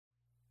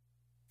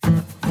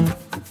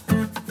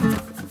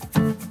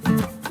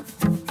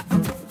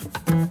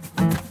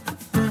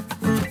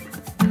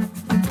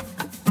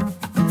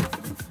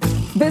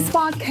This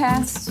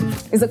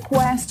podcast is a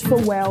quest for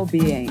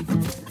well-being,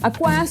 a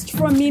quest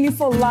for a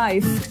meaningful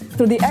life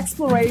through the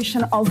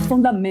exploration of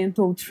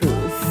fundamental truth.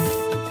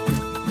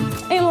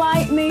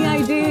 Enlightening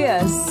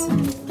ideas,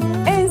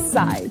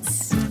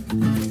 insights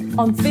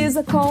on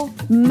physical,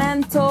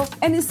 mental,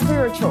 and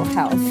spiritual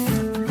health.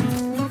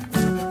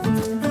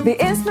 The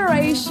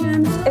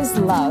inspiration is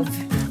love.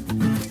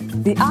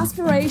 The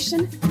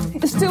aspiration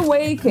is to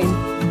awaken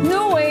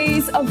new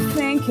ways of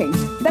thinking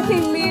that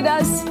can lead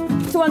us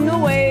to a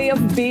new way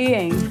of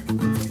being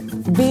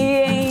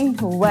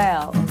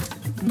well.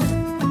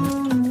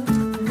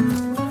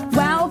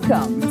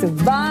 Welcome to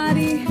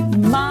Body,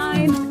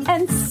 Mind,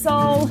 and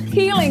Soul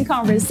Healing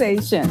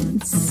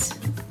Conversations.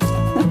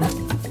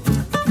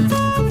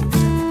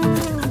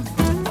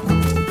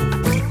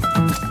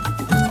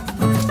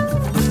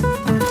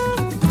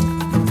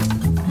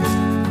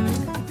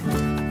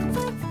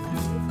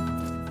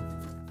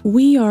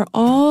 We are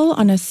all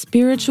on a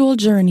spiritual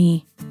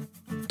journey.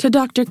 To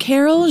Dr.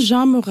 Carol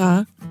Jean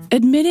Moras,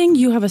 admitting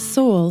you have a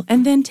soul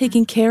and then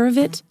taking care of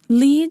it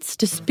leads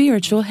to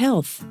spiritual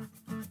health.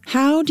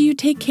 How do you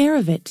take care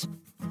of it?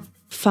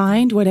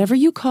 Find whatever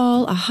you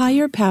call a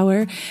higher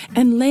power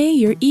and lay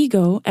your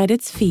ego at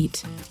its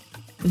feet.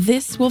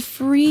 This will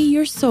free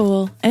your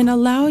soul and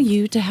allow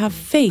you to have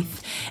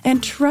faith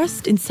and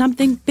trust in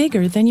something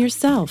bigger than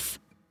yourself.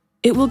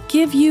 It will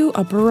give you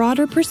a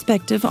broader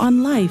perspective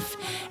on life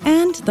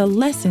and the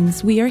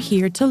lessons we are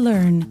here to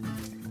learn.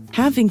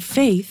 Having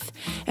faith,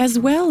 as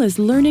well as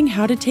learning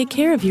how to take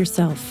care of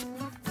yourself.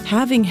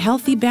 Having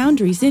healthy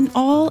boundaries in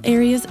all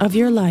areas of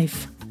your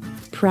life.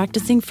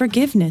 Practicing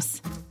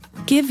forgiveness.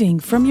 Giving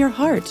from your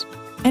heart.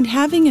 And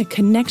having a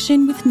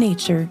connection with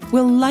nature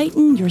will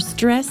lighten your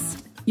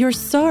stress, your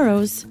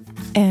sorrows,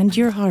 and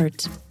your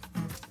heart.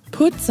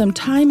 Put some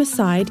time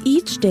aside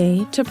each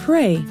day to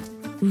pray,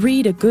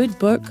 read a good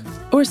book,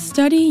 or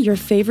study your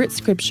favorite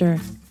scripture.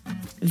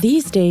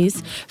 These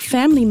days,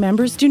 family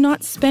members do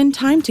not spend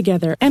time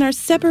together and are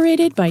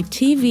separated by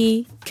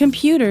TV,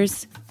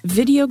 computers,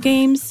 video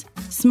games,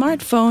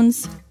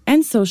 smartphones,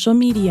 and social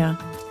media.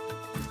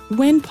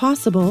 When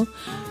possible,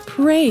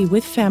 pray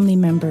with family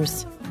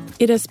members.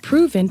 It has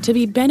proven to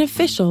be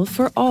beneficial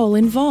for all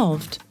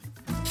involved.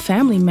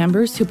 Family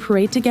members who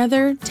pray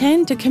together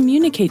tend to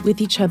communicate with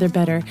each other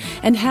better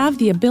and have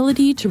the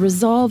ability to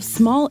resolve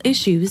small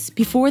issues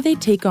before they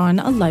take on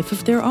a life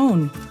of their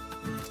own.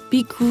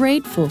 Be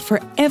grateful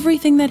for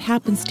everything that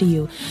happens to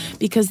you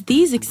because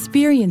these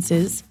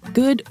experiences,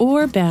 good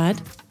or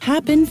bad,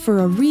 happen for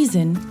a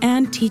reason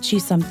and teach you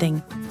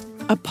something.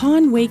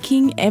 Upon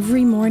waking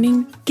every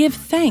morning, give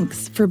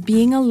thanks for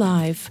being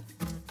alive.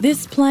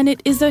 This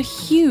planet is a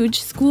huge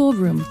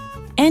schoolroom.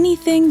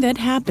 Anything that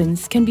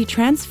happens can be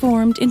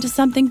transformed into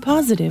something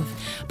positive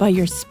by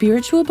your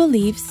spiritual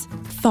beliefs,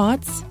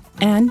 thoughts,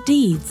 and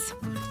deeds.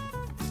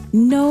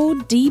 Know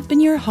deep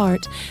in your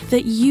heart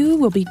that you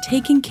will be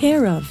taken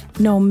care of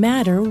no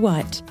matter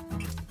what.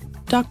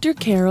 Dr.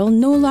 Carol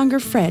no longer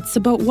frets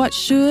about what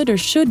should or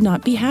should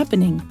not be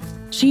happening.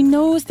 She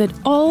knows that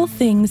all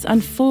things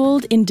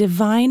unfold in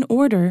divine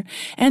order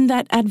and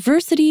that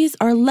adversities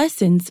are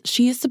lessons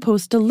she is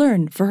supposed to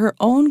learn for her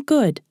own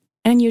good.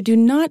 And you do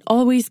not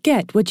always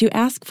get what you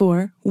ask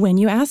for when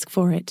you ask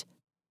for it.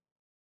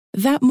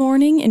 That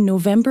morning in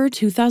November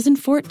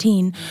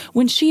 2014,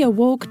 when she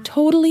awoke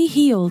totally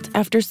healed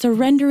after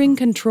surrendering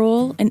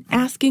control and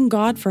asking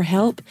God for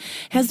help,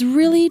 has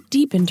really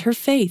deepened her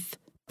faith.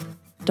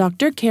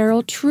 Dr.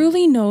 Carol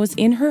truly knows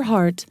in her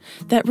heart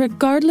that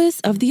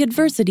regardless of the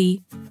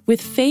adversity,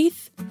 with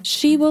faith,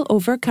 she will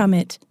overcome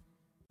it.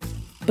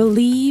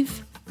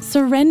 Believe,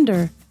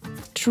 surrender,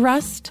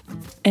 trust,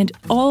 and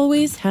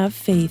always have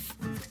faith.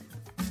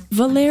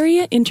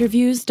 Valeria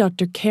interviews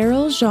Dr.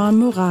 Carol Jean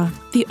Moras,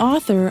 the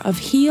author of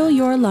Heal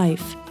Your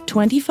Life,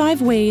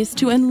 25 Ways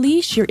to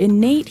Unleash Your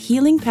Innate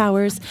Healing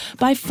Powers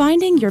by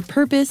Finding Your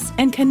Purpose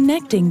and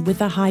Connecting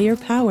with a Higher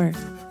Power.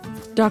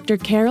 Dr.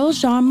 Carol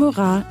Jean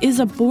Moras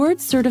is a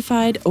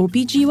board-certified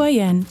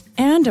OBGYN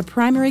and a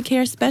primary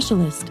care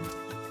specialist.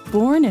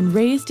 Born and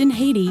raised in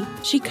Haiti,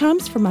 she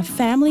comes from a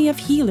family of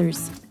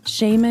healers,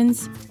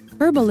 shamans,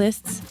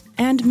 herbalists,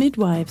 and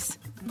midwives.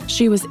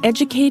 She was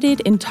educated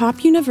in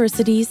top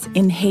universities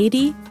in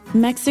Haiti,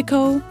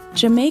 Mexico,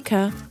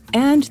 Jamaica,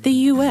 and the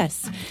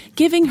U.S.,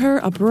 giving her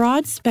a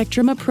broad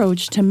spectrum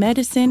approach to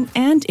medicine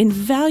and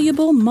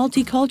invaluable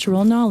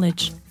multicultural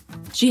knowledge.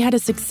 She had a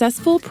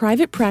successful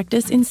private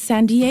practice in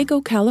San Diego,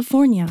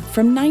 California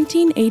from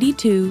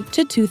 1982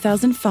 to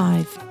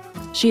 2005.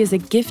 She is a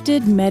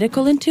gifted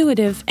medical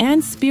intuitive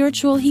and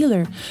spiritual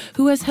healer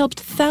who has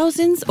helped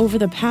thousands over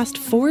the past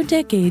 4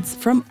 decades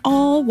from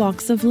all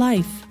walks of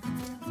life.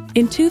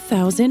 In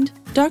 2000,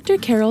 Dr.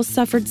 Carol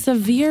suffered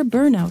severe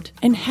burnout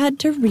and had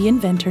to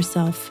reinvent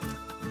herself.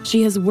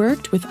 She has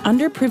worked with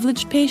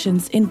underprivileged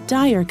patients in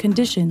dire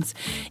conditions,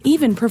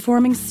 even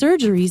performing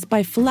surgeries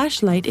by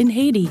flashlight in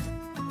Haiti.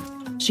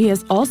 She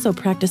has also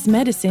practiced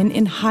medicine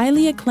in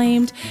highly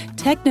acclaimed,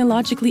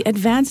 technologically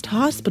advanced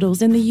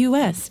hospitals in the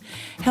U.S.,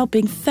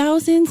 helping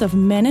thousands of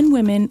men and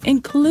women,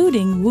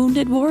 including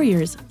wounded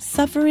warriors,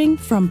 suffering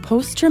from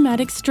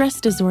post-traumatic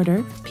stress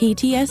disorder,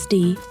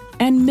 PTSD,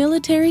 and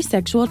military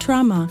sexual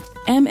trauma,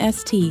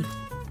 MST.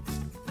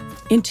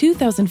 In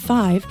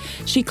 2005,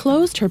 she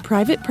closed her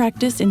private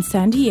practice in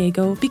San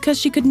Diego because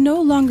she could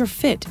no longer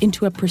fit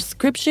into a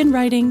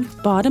prescription-writing,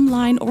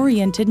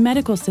 bottom-line-oriented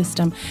medical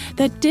system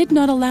that did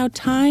not allow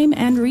time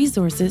and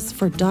resources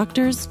for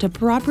doctors to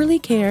properly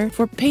care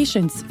for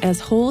patients as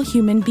whole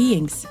human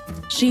beings.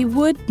 She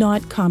would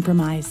not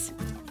compromise.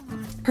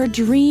 Her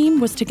dream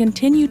was to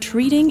continue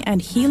treating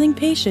and healing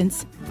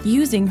patients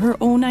using her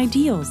own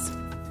ideals.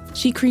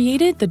 She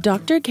created the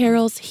Dr.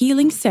 Carol's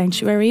Healing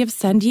Sanctuary of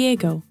San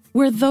Diego,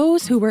 where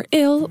those who were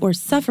ill or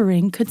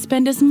suffering could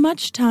spend as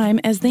much time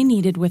as they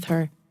needed with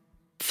her.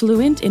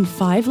 Fluent in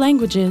 5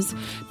 languages,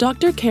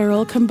 Dr.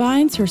 Carol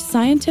combines her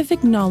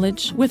scientific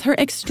knowledge with her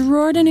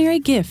extraordinary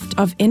gift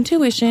of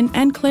intuition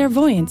and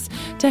clairvoyance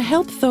to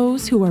help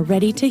those who are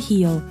ready to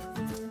heal.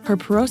 Her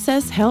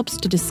process helps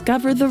to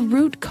discover the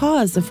root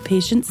cause of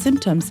patients'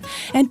 symptoms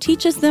and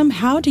teaches them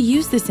how to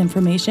use this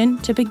information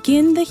to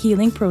begin the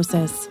healing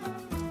process.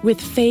 With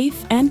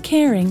faith and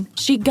caring,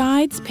 she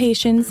guides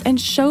patients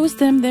and shows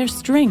them their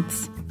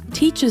strengths,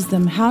 teaches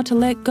them how to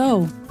let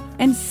go,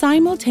 and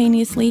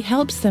simultaneously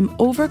helps them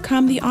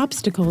overcome the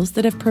obstacles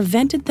that have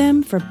prevented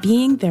them from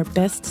being their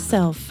best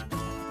self.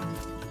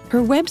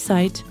 Her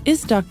website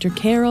is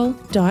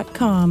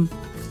drcarol.com.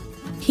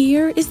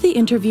 Here is the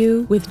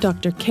interview with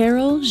Dr.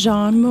 Carol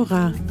Jean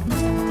Moras.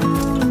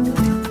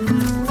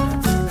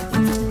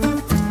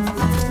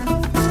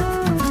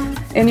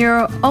 In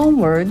your own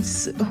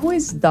words, who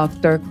is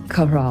Dr.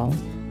 Carol?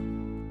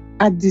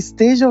 At this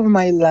stage of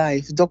my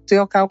life,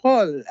 Dr.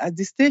 Carol, at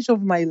this stage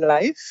of my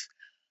life,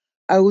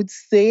 I would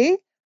say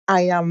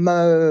I am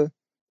a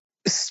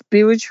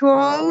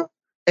spiritual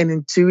and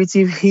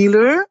intuitive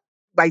healer.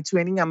 By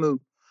training, I'm a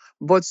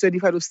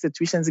board-certified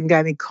obstetrician and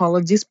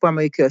gynecologist,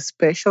 primary care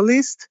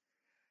specialist.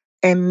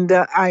 And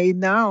I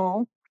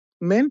now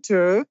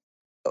mentor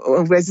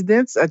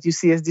residents at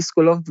UCSD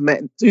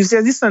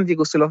UCSD San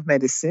Diego School of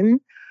Medicine.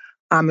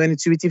 I'm an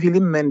intuitive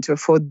healing mentor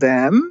for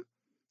them.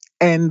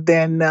 And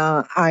then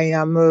I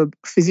am a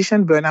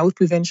physician burnout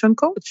prevention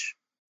coach.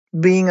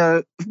 Being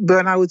a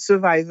burnout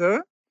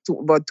survivor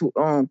about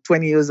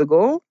 20 years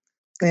ago.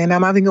 And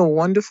I'm having a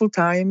wonderful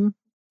time.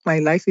 My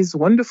life is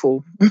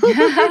wonderful.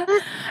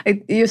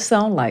 You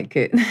sound like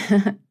it.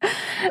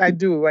 I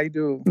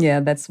do. Yeah,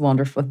 that's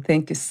wonderful.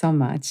 Thank you so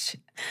much.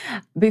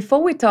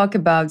 Before we talk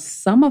about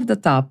some of the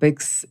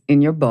topics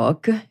in your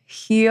book,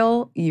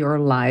 Heal Your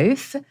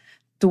Life,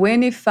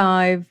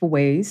 25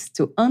 ways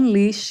to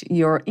unleash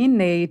your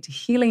innate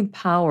healing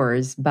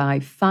powers by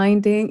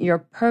finding your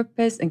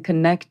purpose and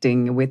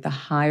connecting with a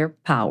higher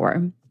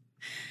power.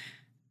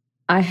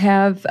 I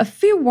have a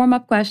few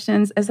warm-up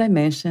questions, as I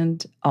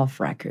mentioned,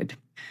 off record.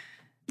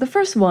 The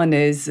first one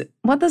is,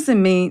 what does it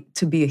mean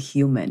to be a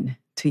human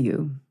to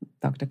you,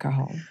 Dr.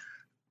 Carol?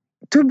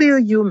 To be a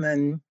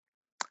human,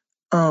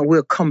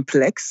 we're a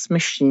complex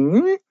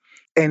machine,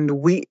 and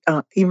we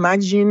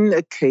imagine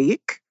a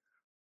cake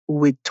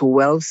with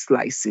 12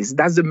 slices.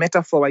 That's the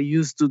metaphor I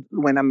use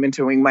when I'm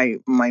mentoring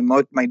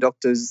my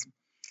doctors.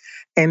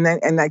 And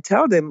I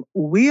tell them,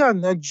 we are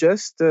not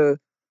just,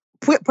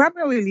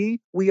 primarily,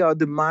 we are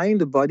the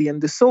mind, the body,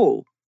 and the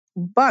soul.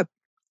 But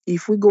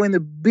if we go in a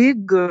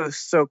bigger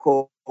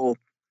circle,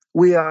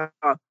 we are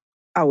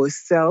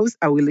ourselves,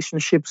 our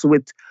relationships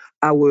with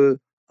our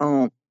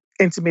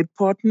intimate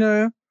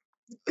partner,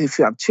 if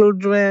you have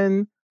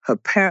children,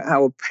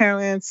 our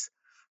parents,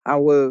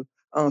 our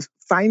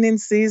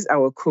finances,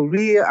 our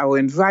career, our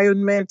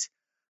environment,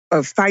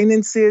 our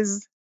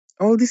finances,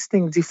 all these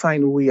things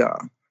define who we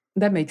are.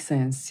 That makes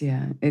sense,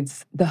 yeah.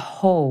 It's the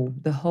whole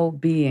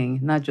being,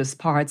 not just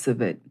parts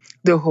of it.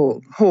 The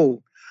whole.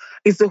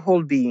 It's the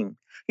whole being.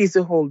 It's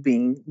the whole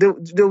being.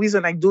 The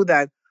reason I do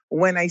that,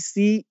 when I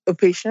see a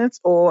patient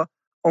or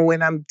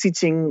when I'm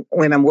teaching,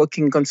 when I'm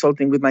working,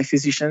 consulting with my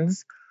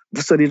physicians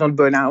so they don't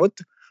burn out,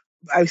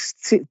 I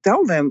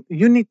tell them,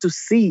 you need to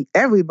see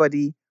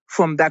everybody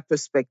from that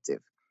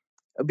perspective.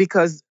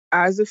 Because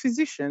as a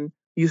physician,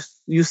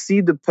 you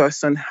see the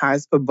person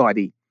has a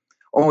body.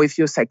 Or if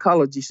you're a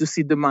psychologist, you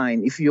see the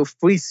mind. If you're a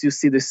priest, you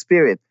see the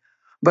spirit.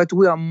 But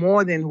we are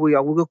more than we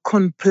are. We're a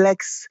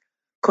complex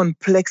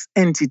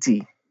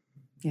entity.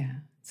 Yeah,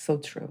 so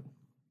true.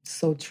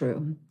 So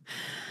true.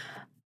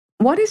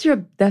 What is your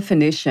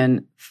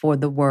definition for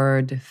the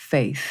word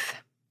faith?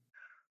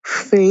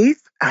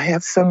 Faith, I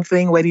have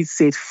something where it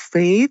said,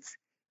 faith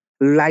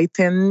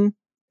lighten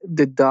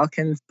the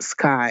darkened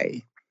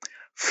sky.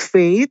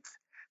 Faith,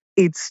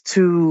 it's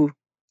to,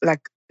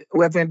 like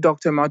Reverend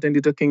Dr. Martin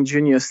Luther King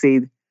Jr.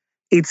 said,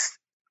 it's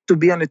to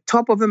be on the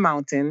top of a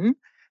mountain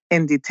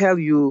and they tell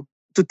you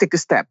to take a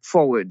step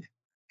forward.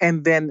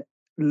 And then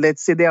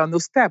let's say there are no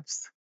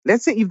steps.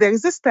 Let's say if there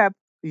is a step,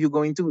 you're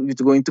going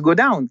to go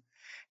down.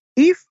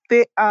 If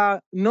there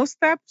are no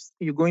steps,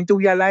 you're going to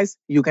realize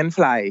you can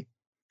fly.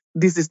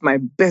 This is my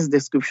best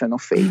description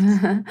of faith.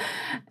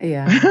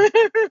 Yeah,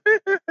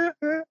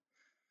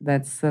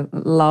 that's a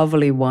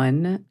lovely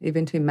one,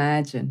 even to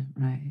imagine,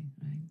 right?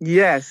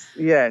 Yes,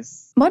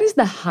 yes. What is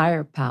the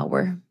higher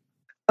power?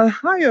 A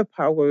higher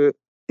power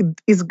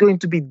is going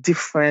to be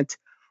different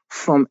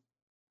from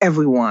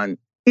everyone.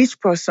 Each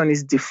person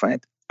is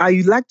different.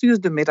 I like to use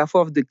the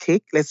metaphor of the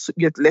cake. Let's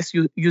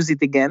use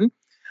it again.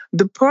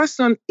 The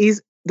person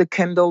is the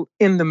candle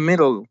in the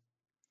middle.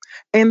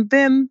 And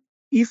then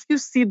if you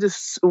see the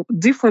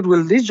different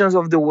religions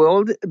of the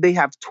world, they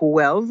have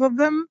 12 of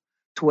them,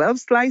 12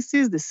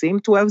 slices, the same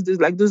 12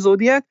 like the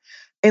zodiac.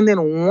 And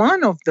then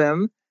one of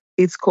them,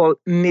 it's called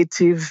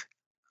native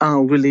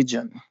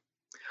religion.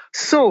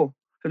 So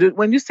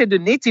when you say the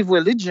native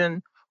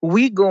religion,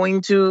 we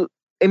going to,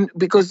 and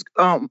because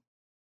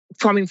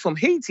coming from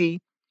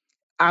Haiti,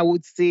 I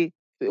would say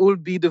it will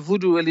be the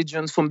voodoo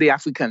religions from the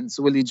Africans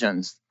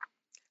religions.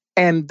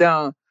 And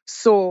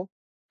so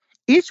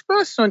each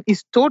person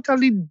is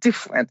totally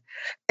different.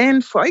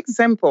 And for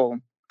example,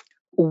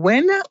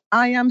 when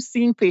I am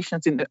seeing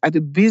patients at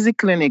a busy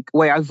clinic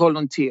where I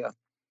volunteer,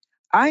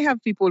 I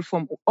have people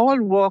from all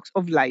walks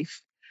of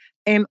life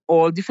and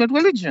all different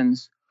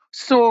religions.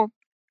 So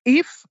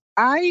if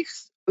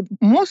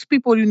most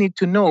people you need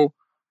to know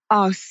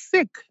are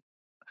sick.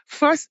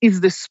 First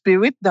is the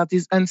spirit that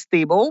is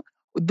unstable.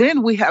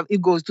 Then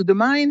it goes to the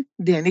mind.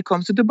 Then it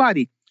comes to the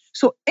body.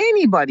 So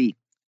anybody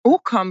who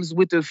comes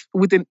with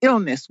an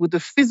illness, with the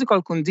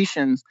physical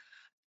conditions,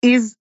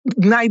 is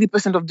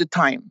 90% of the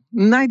time.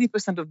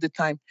 90% of the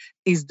time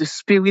is the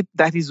spirit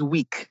that is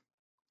weak.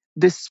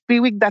 The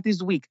spirit that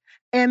is weak.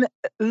 And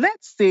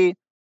let's say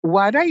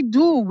what I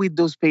do with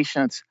those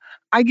patients.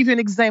 I give you an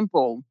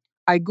example.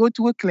 I go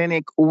to a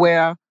clinic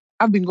where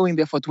I've been going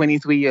there for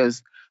 23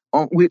 years,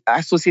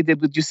 associated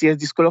with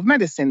UCSD School of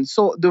Medicine.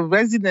 So the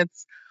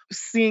residents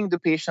seeing the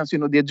patients,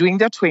 they're doing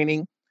their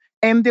training,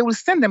 and they will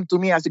send them to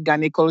me as a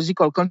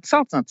gynecological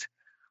consultant.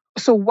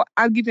 So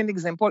I'll give you an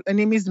example. Her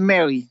name is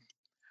Mary.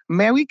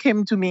 Mary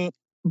came to me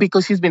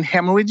because she's been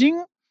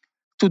hemorrhaging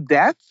to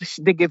death.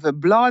 They gave her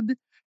blood.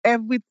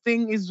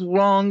 Everything is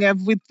wrong.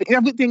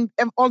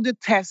 All the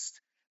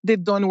tests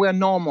they've done were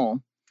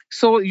normal.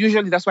 So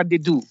usually that's what they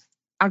do.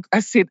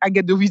 I said, I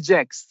get the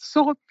rejects.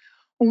 So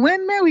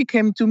when Mary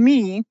came to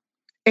me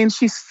and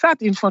she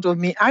sat in front of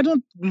me, I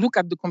don't look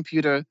at the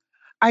computer.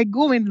 I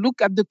go and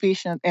look at the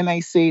patient and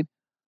I say,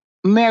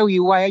 Mary,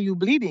 why are you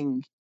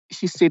bleeding?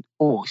 She said,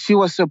 oh, she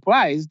was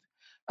surprised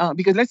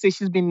because let's say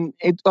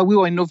we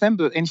were in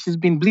November and she's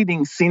been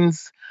bleeding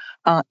since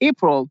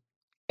April.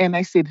 And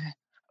I said,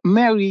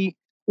 Mary,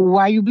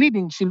 why are you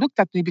bleeding? She looked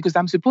at me because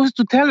I'm supposed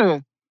to tell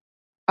her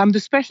I'm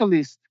the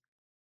specialist,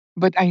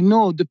 but I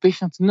know the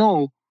patients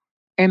know.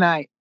 And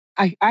I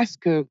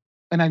ask her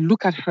and I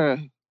look at her.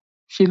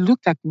 She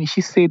looked at me.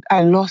 She said,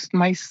 I lost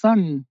my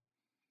son.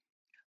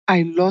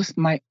 I lost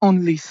my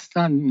only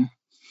son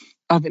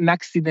of an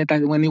accident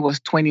when he was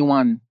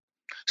 21.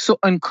 So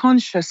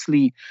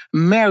unconsciously,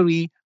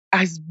 Mary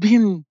has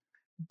been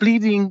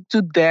bleeding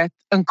to death,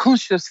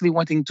 unconsciously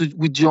wanting to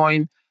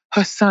rejoin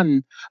her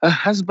son. Her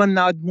husband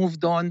now had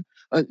moved on.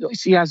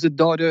 She has a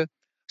daughter.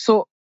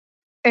 So,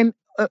 and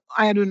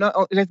I don't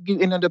know, let's give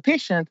another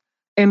patient.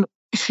 And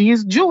she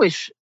is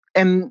Jewish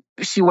and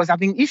she was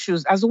having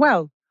issues as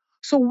well.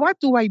 So what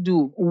do I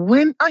do?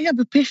 When I have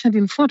a patient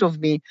in front of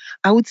me,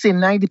 I would say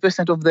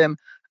 90% of them,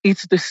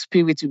 it's the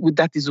spirit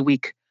that is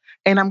weak.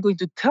 And I'm going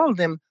to tell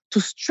them to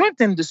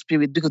strengthen the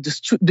spirit because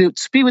the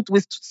spirit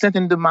will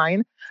strengthen the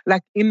mind.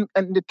 Like in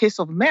the case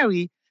of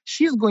Mary,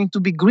 she's going to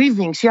be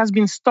grieving. She has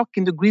been stuck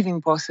in the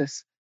grieving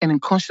process and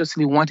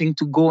unconsciously wanting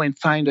to go and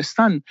find her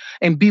son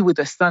and be with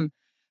her son.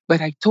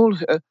 But I told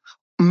her,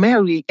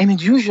 Mary,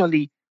 and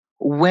usually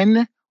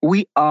when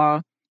we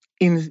are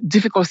in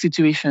difficult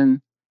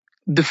situation,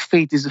 the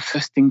faith is the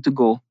first thing to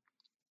go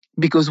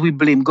because we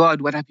blame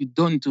God. What have you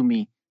done to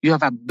me? You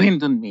have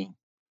abandoned me.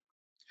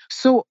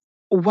 So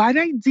what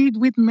I did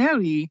with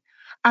Mary,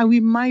 I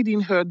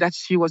reminded her that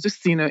she was a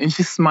sinner and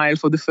she smiled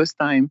for the first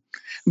time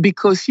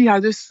because she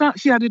had a son,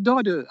 she had a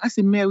daughter. I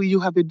said, Mary, you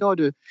have a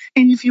daughter.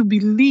 And if you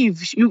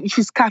believe,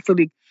 she's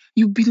Catholic,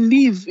 you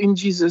believe in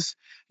Jesus,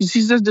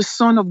 Jesus, the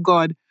Son of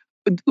God,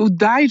 who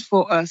died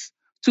for us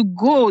to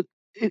go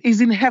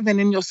is in heaven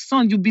and your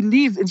son, you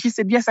believe. And she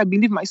said, yes, I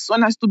believe my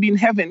son has to be in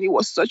heaven. He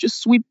was such a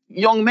sweet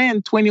young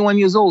man, 21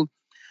 years old.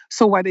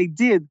 So what I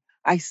did,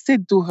 I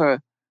said to her,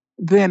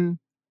 then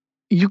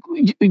do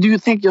you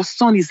think your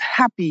son is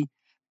happy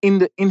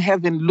in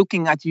heaven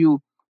looking at you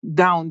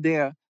down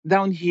there,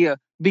 down here,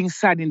 being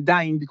sad and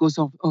dying because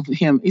of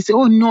him? He said,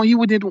 oh no, he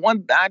wouldn't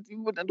want that. He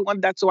wouldn't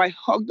want that. So I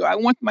hugged her. I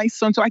want my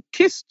son. So I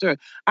kissed her.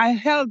 I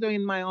held her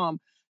in my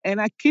arm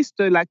and I kissed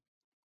her like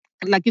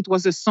it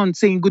was a son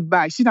saying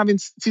goodbye. She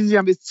didn't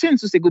have a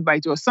chance to say goodbye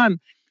to her son.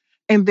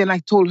 And then I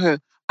told her,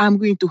 I'm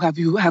going to have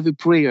you have a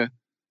prayer.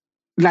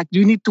 Like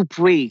you need to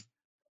pray.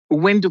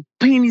 When the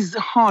pain is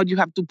hard, you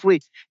have to pray.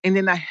 And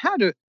then I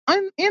had her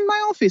in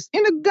my office,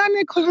 in a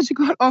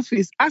gynecological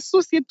office,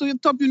 associate to a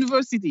top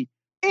university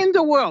in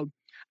the world.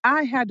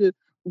 I had a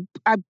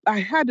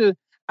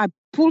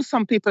pull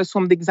some papers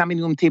from the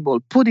examining room table,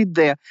 put it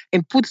there,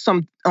 and put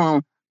some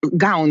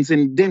gowns,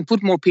 and then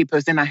put more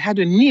papers. And I had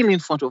her kneel in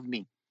front of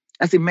me.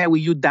 I said, Mary,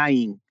 you're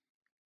dying.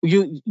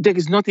 There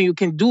is nothing you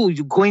can do.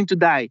 You're going to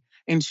die.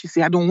 And she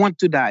said, I don't want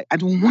to die. I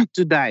don't want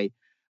to die.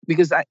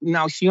 Because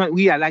now she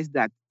realized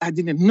that. I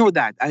didn't know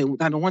that. I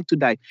don't want to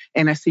die.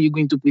 And I said, you're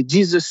going to pray,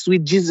 Jesus,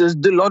 sweet Jesus,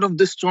 the Lord of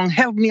the strong,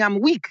 help me, I'm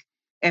weak.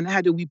 And I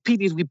had to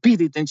repeat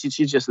it. And she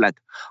just like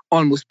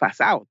almost passed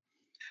out.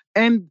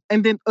 And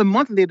then a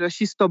month later,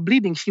 she stopped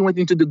bleeding. She went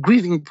into the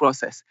grieving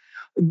process.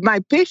 My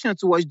patient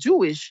was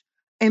Jewish.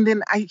 And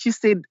then she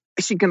said,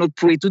 she cannot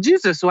pray to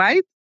Jesus,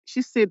 right?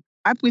 She said,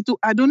 I pray to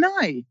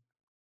Adonai.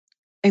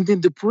 And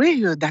then the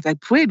prayer that I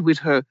prayed with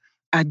her,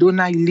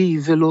 Adonai li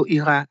velo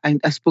ira,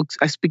 and I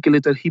speak a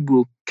little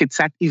Hebrew,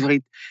 Ketzat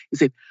Ivrit. He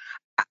said,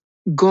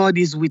 God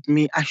is with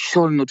me, I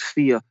shall not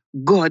fear.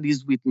 God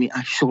is with me,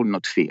 I shall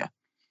not fear.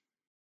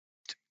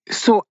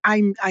 So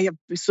I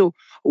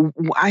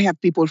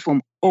have people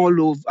from all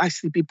over. I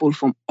see people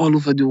from all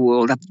over the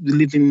world. I've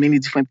lived in many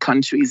different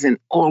countries and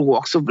all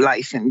walks of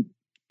life and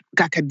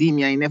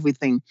academia and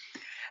everything.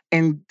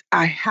 And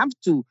I have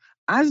to,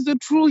 as the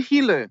true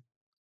healer,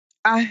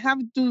 I have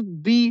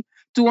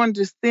to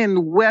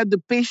understand where the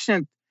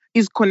patient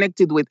is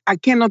connected with. I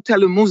cannot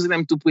tell a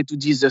Muslim to pray to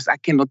Jesus. I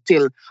cannot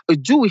tell a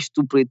Jewish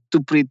to pray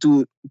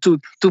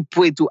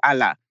to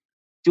Allah.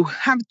 You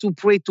have to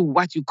pray to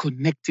what you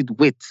connected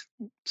with.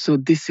 So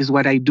this is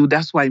what I do.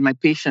 That's why my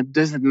patient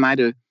doesn't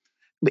matter.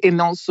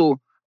 And also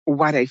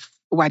what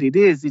it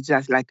is, it's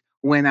just like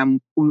when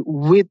I'm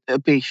with a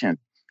patient,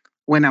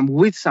 when I'm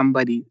with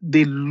somebody,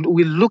 we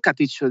look at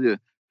each other.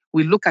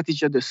 We look at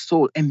each other's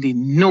soul and they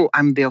know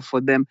I'm there for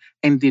them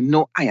and they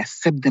know I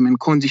accept them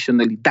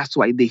unconditionally. That's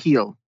why they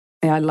heal.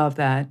 Yeah, I love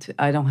that.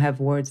 I don't have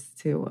words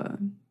to,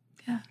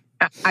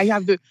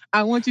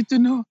 I want you to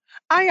know,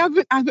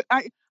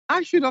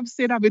 I should have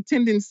said I have a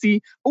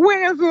tendency,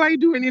 wherever I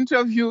do an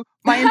interview,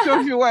 my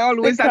interviewer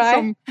always had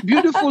some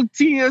beautiful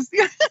tears.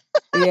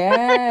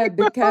 Yeah,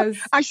 because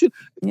I should.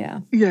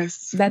 Yeah.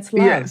 Yes. That's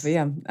love. Yes.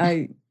 Yeah.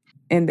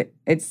 And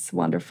it's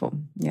wonderful.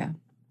 Yeah.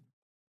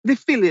 They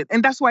feel it.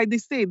 And that's why they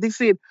said, then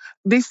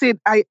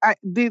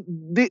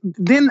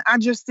I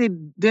just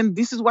said, then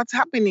this is what's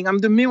happening. I'm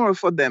the mirror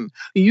for them.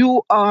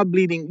 You are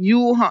bleeding.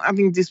 You are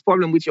having this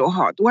problem with your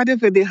heart.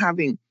 Whatever they're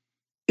having,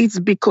 it's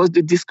because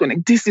they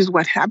disconnect. This is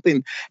what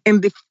happened.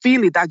 And they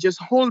feel it. I just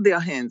hold their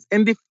hands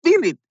and they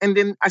feel it. And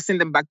then I send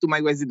them back to my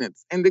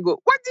residence. And they go,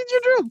 what did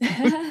you do?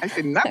 I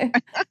said, nothing.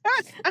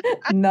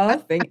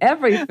 Nothing.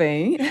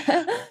 Everything.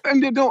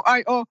 And they don't,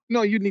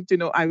 no, you need to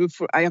know. I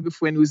have a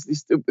friend who's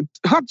a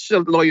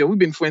hotshot lawyer. We've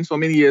been friends for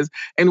many years.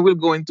 And we'll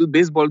go into a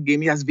baseball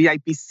game. He has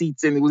VIP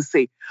seats. And he will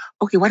say,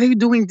 okay, what are you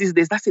doing these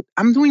days? I said,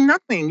 I'm doing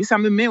nothing. He said,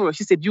 I'm a mirror.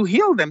 She said, you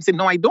heal them. I said,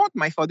 no, I don't.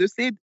 My father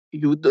said,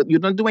 you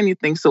don't do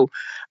anything. So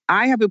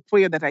I have a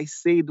prayer that I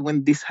said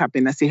when this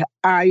happened. I say,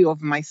 I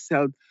of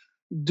myself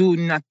do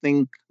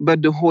nothing,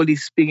 but the Holy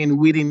Spirit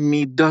within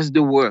me does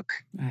the work.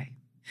 Right.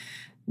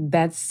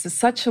 That's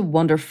such a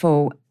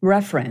wonderful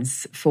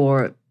reference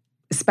for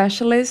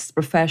specialists,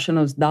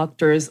 professionals,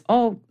 doctors,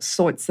 all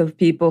sorts of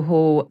people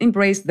who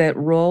embrace that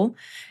role.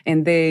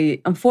 And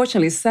they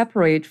unfortunately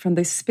separate from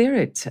the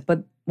spirit.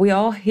 But we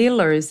are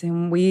healers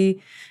and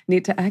we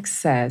need to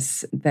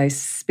access the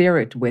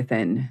spirit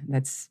within.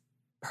 That's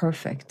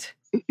perfect.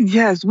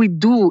 Yes, we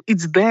do.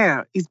 It's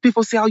there. It's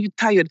people say, are you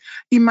tired?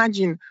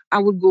 Imagine I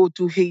would go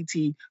to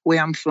Haiti,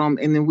 where I'm from,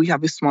 and then we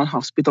have a small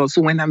hospital.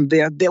 So when I'm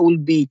there, there will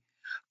be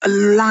a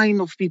line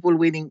of people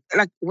waiting.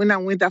 Like when I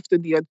went after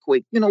the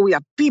earthquake, we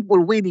have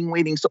people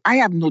waiting. So I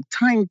have no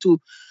time to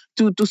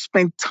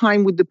spend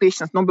time with the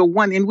patients, number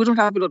one. And we don't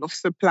have a lot of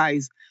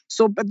supplies.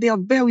 So, but they are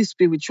very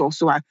spiritual.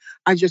 So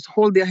I just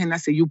hold their hand. I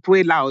say, you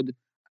pray loud.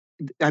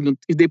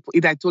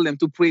 If I told them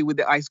to pray with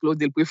their eyes closed,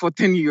 they'll pray for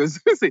 10 years.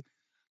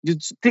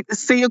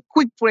 Say a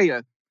quick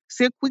prayer.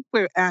 Say a quick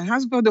prayer and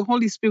ask for the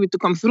Holy Spirit to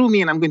come through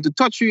me and I'm going to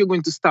touch you. You're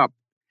going to stop.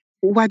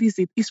 What is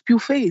it? It's pure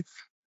faith.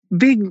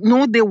 They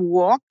know they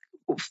walk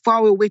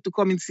far away to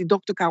come and see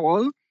Dr.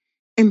 Carol.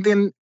 And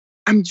then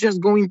I'm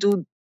just going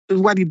to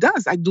what he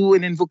does. I do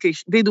an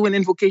invocation. They do an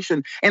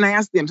invocation. And I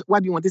ask them,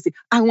 what do you want? They say,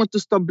 I want to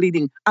stop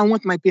bleeding. I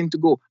want my pain to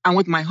go. I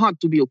want my heart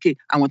to be okay.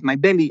 I want my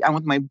belly. I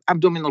want my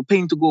abdominal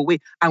pain to go away.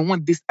 I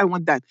want this. I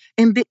want that.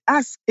 And they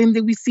ask and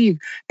they receive.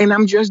 And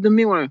I'm just the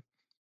mirror.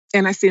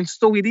 And I say,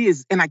 so it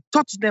is. And I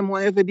touch them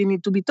wherever they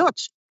need to be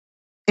touched.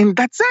 And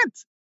that's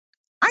it.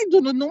 I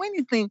do not know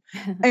anything.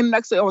 And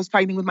like so I was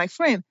fighting with my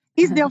friend.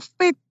 It's their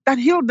faith that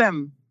healed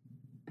them.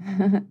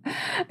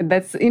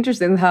 That's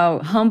interesting how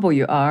humble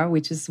you are,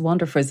 which is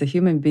wonderful as a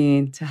human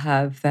being to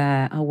have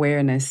that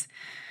awareness.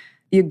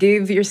 You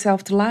give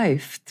yourself to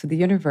life, to the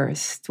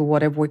universe, to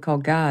whatever we call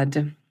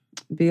God.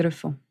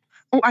 Beautiful.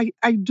 Oh,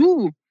 I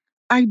do.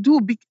 I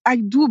do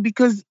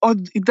because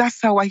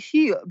that's how I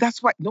heal.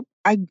 That's why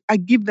I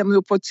give them the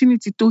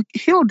opportunity to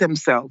heal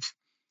themselves.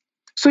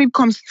 So it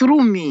comes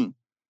through me.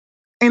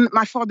 And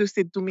my father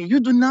said to me, you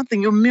do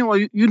nothing. You're mirror.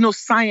 You know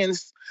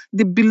science.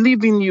 They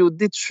believe in you.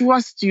 They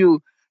trust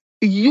you.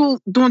 you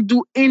don't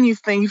do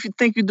anything. If you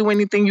think you do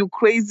anything, you're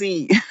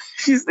crazy.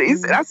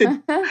 I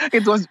said,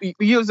 it was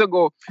years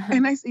ago.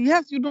 And I said,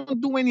 yes, you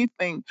don't do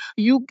anything.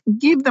 You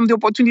give them the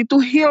opportunity to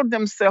heal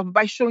themselves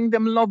by showing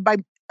them love, by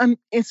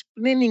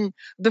explaining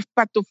the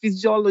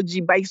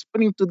pathophysiology, by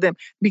explaining to them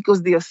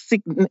because they are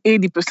sick in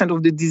 80%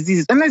 of the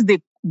diseases, unless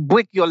they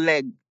break your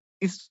leg.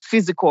 It's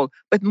physical,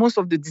 but most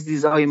of the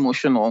diseases are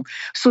emotional.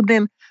 So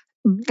then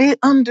they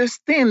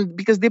understand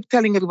because they're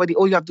telling everybody,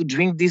 oh, you have to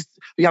drink this,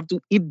 you have to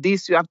eat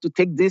this, you have to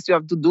take this, you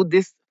have to do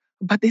this.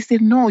 But they say,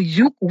 no,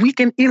 we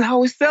can heal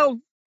ourselves.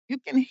 You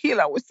can heal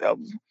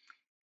ourselves.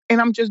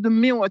 And I'm just the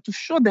mirror to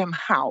show them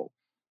how.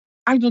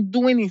 I don't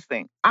do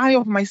anything. I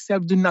of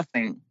myself do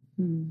nothing.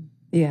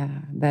 Yeah,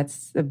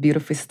 that's a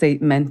beautiful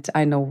statement.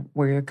 I know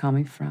where you're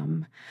coming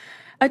from.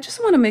 I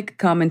just want to make a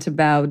comment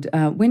about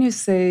when you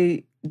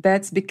say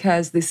that's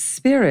because the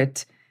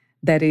spirit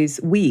that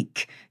is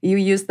weak. You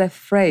use that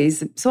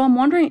phrase. So I'm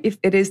wondering if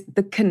it is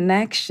the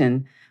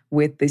connection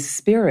with the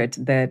spirit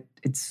that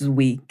it's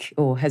weak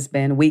or has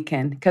been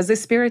weakened. Because the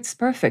spirit's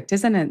perfect,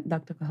 isn't it,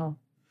 Dr. Cahal?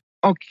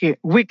 Okay,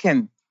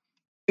 weakened.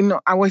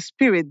 Our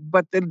spirit,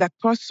 but then that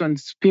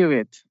person's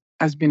spirit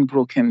has been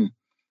broken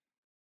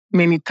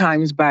many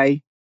times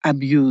by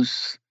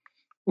abuse,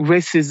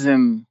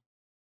 racism.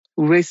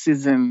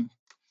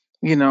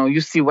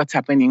 You see what's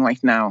happening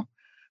right now,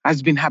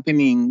 has been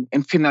happening,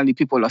 and finally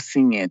people are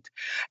seeing it.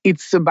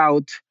 It's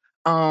about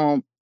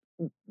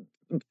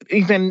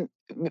even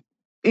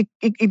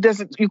it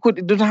doesn't.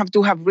 It doesn't have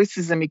to have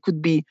racism. It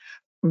could be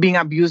being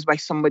abused by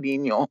somebody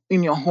in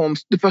your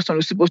homes. The person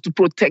who's supposed to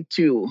protect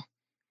you.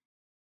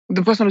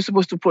 The person who's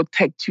supposed to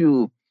protect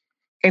you,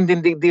 and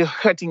then they're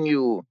hurting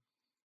you.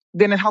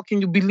 Then how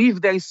can you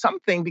believe there is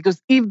something?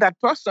 Because if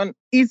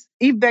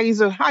there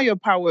is a higher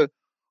power,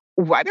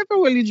 whatever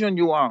religion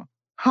you are,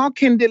 how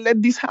can they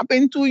let this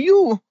happen to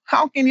you?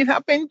 How can it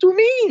happen to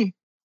me?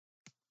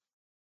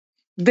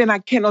 Then I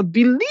cannot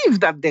believe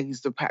that there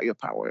is a higher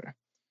power.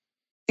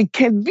 It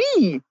can't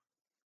be.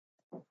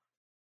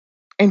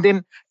 And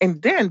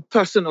then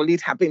personally,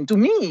 it happened to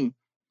me.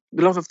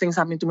 A lot of things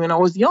happened to me when I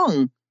was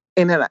young.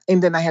 And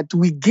then I had to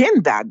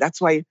regain that. That's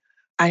why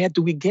I had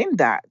to regain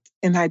that.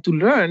 And I had to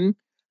learn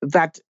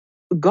that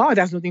God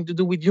has nothing to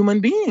do with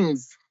human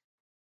beings.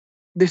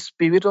 The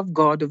Spirit of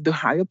God, of the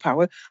higher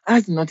power,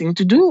 has nothing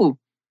to do.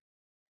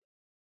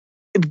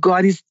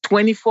 God is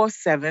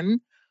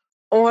 24/7,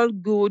 all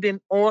good and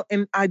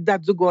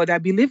that's the God I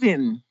believe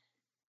in.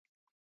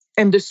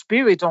 And the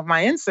spirit of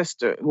my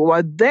ancestors who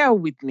are there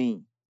with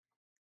me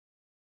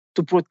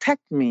to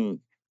protect me.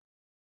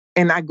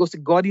 And I go say,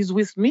 God is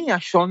with me, I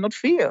shall not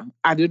fear.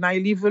 Adonai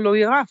li v'lo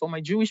yirah for my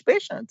Jewish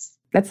patients.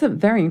 That's a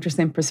very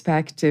interesting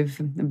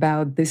perspective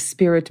about the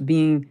spirit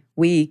being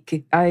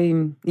weak. I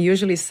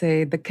usually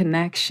say the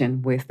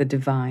connection with the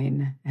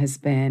divine has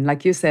been,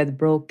 like you said,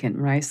 broken,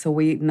 right? So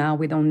we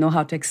don't know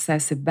how to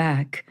access it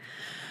back.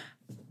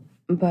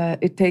 But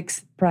it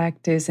takes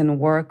practice and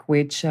work,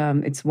 which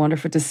it's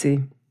wonderful to see.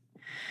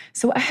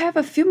 So I have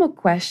a few more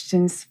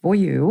questions for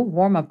you,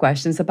 warm-up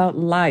questions about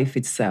life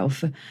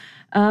itself.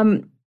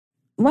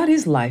 What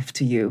is life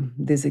to you,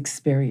 this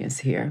experience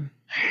here?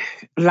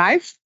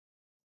 Life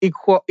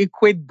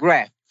equate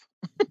breath.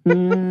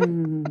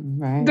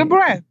 Right. The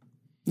breath.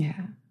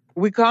 Yeah.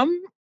 We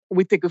come,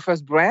 we take a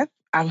first breath.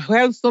 I've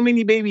held so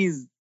many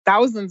babies,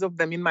 thousands of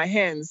them in my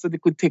hands, so they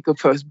could take a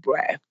first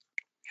breath.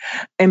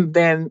 And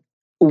then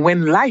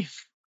when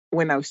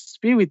our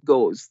spirit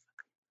goes,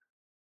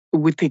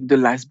 we take the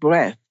last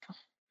breath.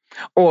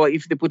 Or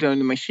if they put it on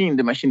the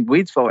machine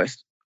breathes for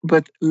us.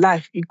 But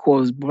life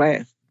equals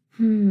breath.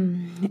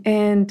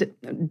 And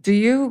do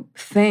you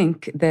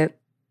think that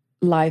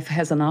life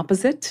has an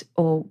opposite?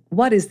 Or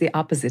what is the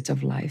opposite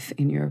of life,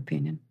 in your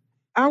opinion?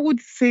 I would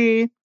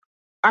say,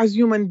 as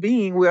human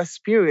beings, we are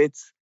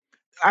spirits.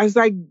 As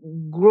I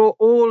grow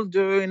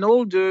older and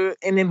older,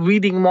 and then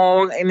reading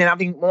more and then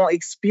having more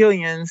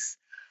experience,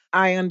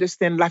 I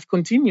understand life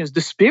continues.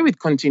 The spirit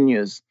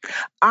continues.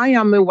 I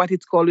am what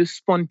it's called a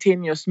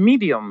spontaneous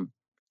medium.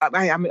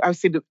 I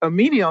say a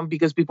medium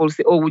because people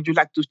say, oh, would you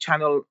like to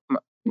channel,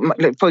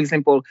 for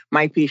example,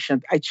 my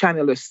patient, I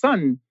channel a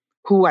son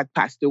who had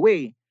passed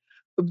away.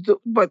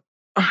 But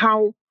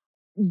how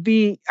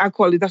I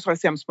call it, that's why I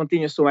say I'm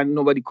spontaneous, so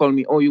nobody call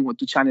me, oh, you want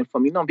to channel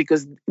for me? No,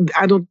 because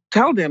I don't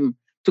tell them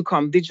to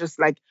come. They just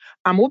like,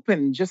 I'm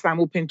open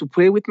to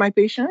pray with my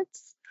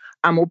patients.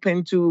 I'm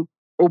open to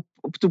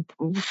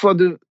for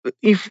the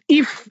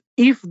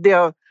if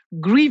they're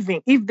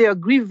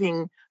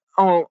grieving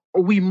or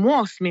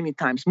remorse many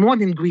times, more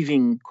than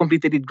grieving,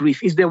 completed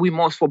grief, is there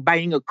remorse for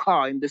buying a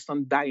car and the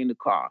son die in the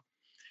car.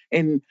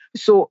 And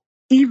so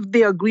if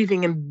they are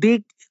grieving and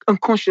they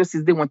unconscious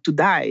they want to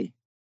die.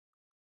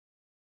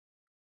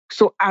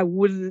 So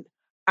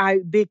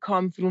they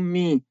come through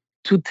me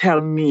to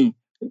tell me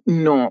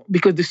no,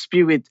 because the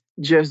spirit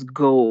just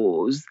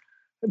goes.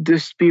 The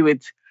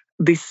spirit,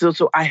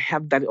 I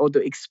have that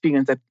other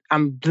experience that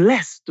I'm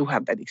blessed to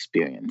have that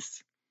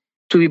experience,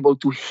 to be able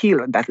to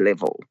heal at that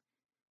level.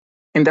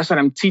 And that's what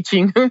I'm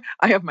teaching.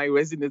 I have my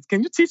residents.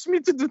 Can you teach me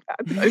to do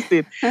that? I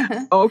said,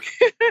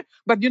 okay.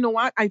 But you know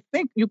what? I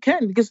think you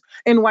can, because,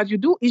 and what you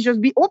do is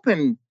just be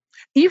open.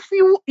 If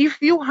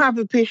you have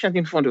a patient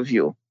in front of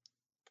you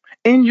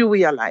and you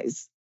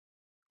realize,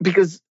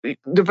 because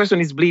the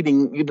person is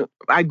bleeding,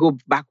 I go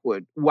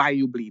backward. Why are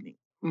you bleeding?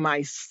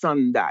 My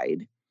son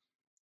died.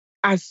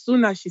 As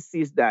soon as she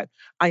sees that,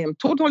 I am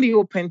totally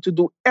open to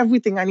do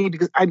everything I need,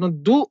 because I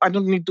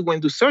don't need to go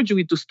into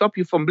surgery to stop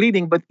you from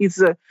bleeding, but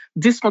it's a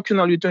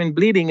dysfunctional uterine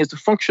bleeding. It's a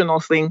functional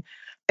thing.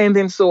 And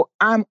then so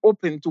I'm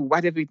open to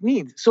whatever it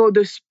needs. So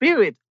the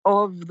spirit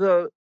of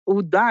the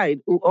who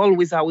died, who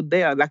always out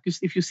there, like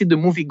if you see the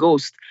movie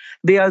Ghost,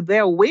 they are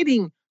there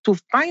waiting to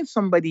find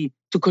somebody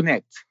to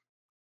connect.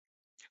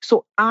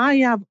 So I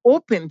have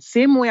opened,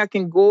 same way I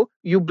can go,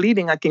 you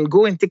bleeding, I can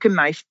go and take a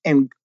knife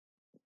and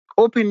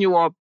open you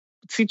up,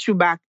 sit you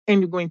back, and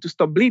you're going to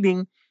stop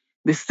bleeding.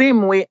 The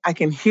same way I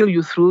can heal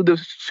you through the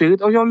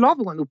spirit of your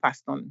loved one who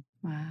passed on.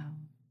 Wow.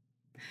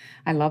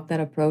 I love that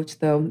approach,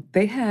 though.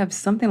 They have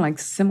something like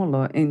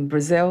similar in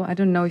Brazil. I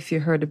don't know if you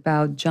heard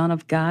about John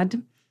of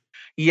God.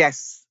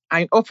 Yes.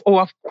 Of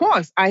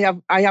course. I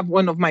have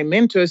one of my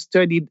mentors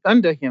studied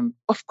under him.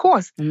 Of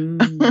course.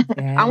 Yes.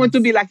 I want to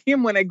be like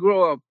him when I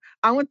grow up.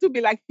 I want to be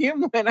like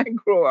him when I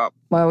grow up.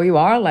 Well, you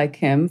are like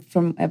him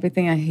from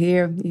everything I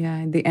hear.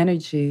 Yeah, the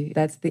energy,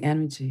 that's the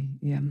energy.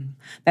 Yeah.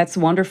 That's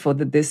wonderful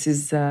that this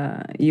is,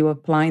 you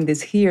applying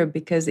this here,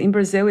 because in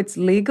Brazil it's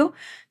legal.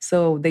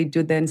 So they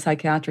do that in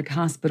psychiatric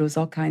hospitals,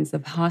 all kinds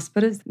of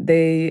hospitals.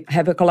 They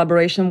have a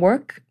collaboration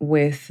work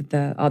with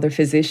the other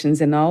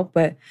physicians and all,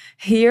 but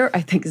here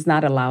I think it's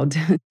not allowed.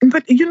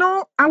 But,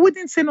 I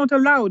wouldn't say not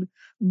allowed,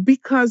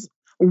 because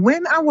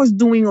when I was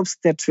doing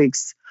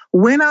obstetrics,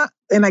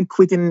 and I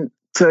quit in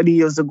 30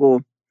 years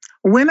ago,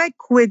 when I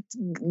quit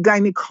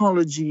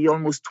gynecology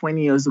almost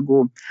 20 years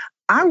ago,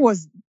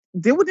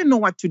 they wouldn't know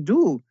what to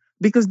do,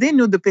 because they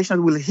knew the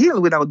patient will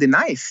heal without the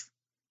knife.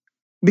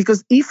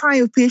 Because if I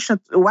have a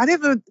patient,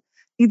 whatever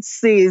it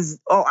says,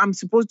 I'm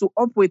supposed to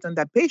operate on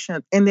that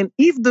patient, and then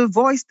if the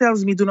voice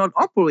tells me do not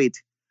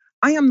operate,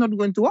 I am not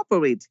going to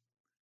operate.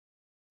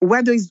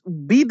 Whether it's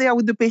be there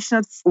with the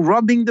patient,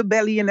 rubbing the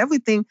belly and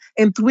everything,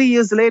 and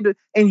years later,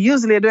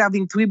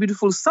 having 3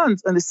 beautiful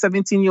sons, and a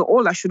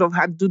 17-year-old, I should have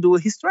had to do a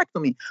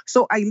hysterectomy.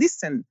 So I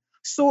listen.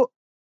 So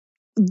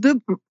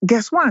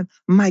guess what?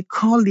 My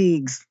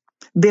colleagues,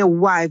 their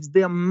wives,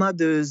 their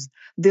mothers,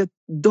 their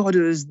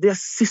daughters, their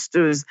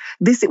sisters,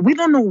 they say, we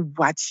don't know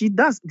what she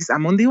does, because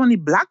I'm the only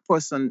Black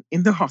person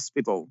in the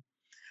hospital,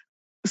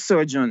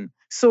 surgeon.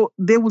 So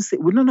they will say,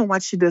 we don't know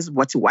what she does.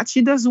 What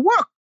she does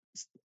work.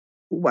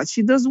 What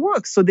she does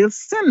work. So they'll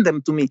send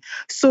them to me.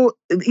 So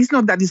it's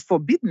not that it's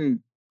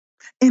forbidden.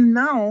 And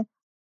now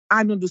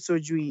I don't do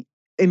surgery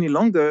any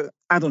longer.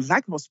 I don't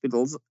like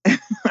hospitals.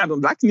 I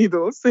don't like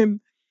needles. And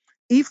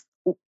if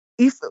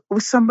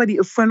somebody,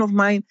 a friend of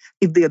mine,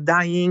 if they're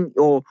dying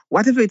or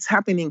whatever it's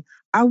happening,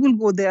 I will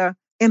go there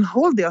and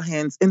hold their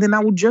hands. And then I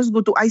would just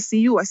go to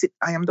ICU. I said,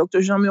 I am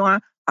Dr. Jean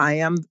Murat. I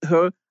am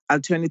her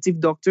alternative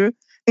doctor.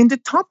 In the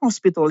top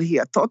hospital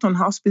here, Thornton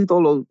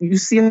Hospital or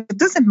UCL, it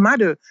doesn't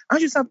matter. I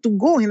just have to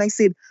go. And I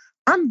said,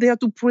 I'm there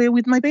to pray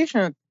with my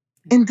patient.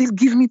 And they'll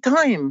give me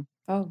time.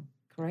 Oh,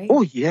 great.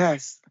 Oh,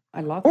 yes. I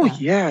love that. Oh, that.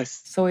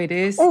 yes. So it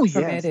is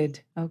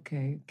permitted. Yes.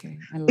 Okay.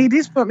 I love it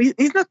is permitted.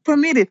 It's not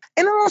permitted.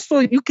 And also,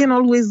 you can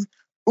always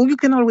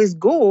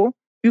go.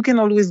 You can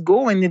always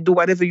go and do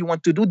whatever you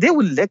want to do. They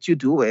will let you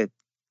do it.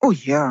 Oh,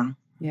 yeah.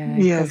 Yeah.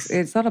 Yes.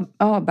 It's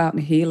all about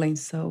healing.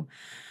 So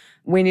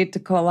we need to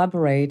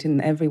collaborate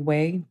in every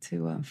way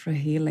for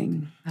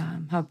healing.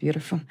 How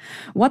beautiful.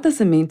 What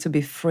does it mean to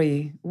be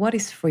free? What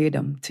is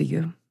freedom to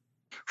you?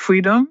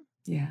 Freedom?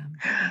 Yeah.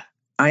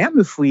 I am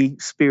a free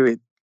spirit.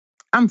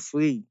 I'm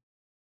free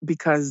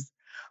because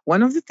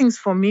one of the things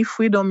for me,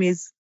 freedom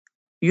is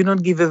you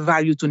don't give a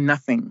value to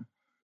nothing.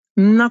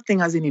 Nothing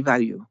has any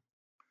value.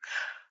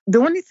 The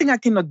only thing I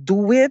cannot do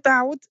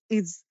without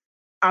is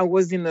I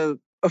was in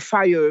a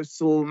fire,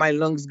 so my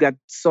lungs got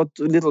a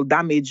little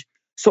damage.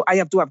 So I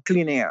have to have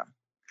clean air.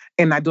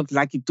 And I don't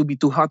like it to be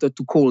too hot or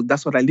too cold.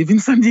 That's what I live in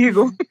San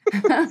Diego.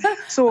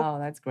 Oh,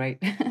 that's great.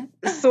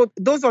 So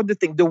those are the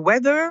things. The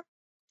weather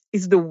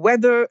is the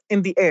weather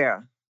and the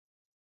air.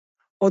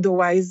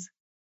 Otherwise,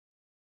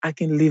 I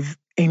can live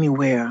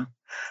anywhere.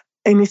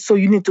 And so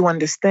you need to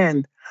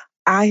understand,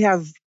 I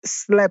have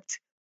slept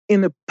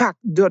in a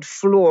packed dirt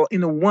floor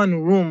in a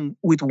one room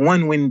with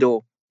one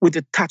window with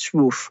a thatch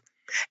roof.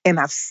 And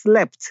I've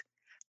slept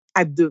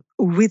at the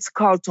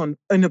Ritz-Carlton,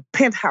 in a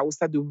penthouse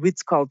at the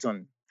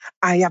Ritz-Carlton.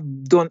 I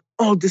have done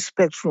all the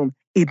spectrum.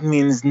 It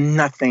means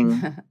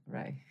nothing.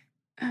 Right.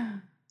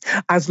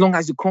 As long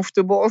as you're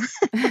comfortable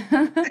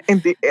in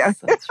the air.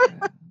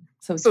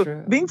 So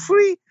true. Being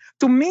free,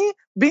 to me,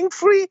 being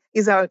free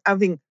is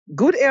having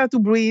good air to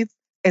breathe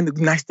and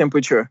a nice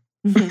temperature.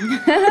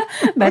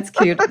 That's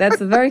cute. That's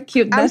a very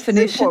cute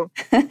definition.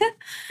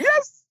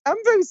 Yes, I'm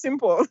very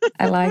simple.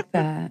 I like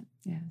that.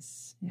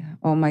 Yes. Yeah.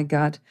 Oh my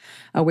God.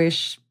 I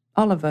wish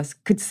All of us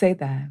could say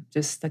that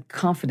just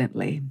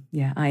confidently.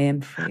 Yeah, I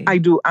am free. I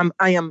do. I'm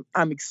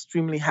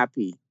extremely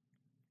happy.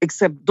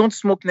 Except don't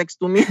smoke next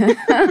to me.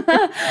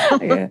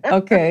 Yeah,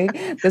 okay.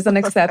 There's an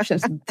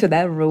exception to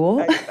that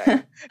rule.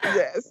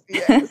 Yes,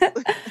 yes.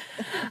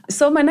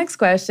 So my next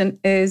question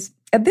is,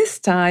 at this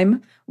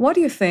time, what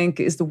do you think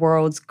is the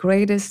world's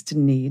greatest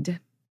need?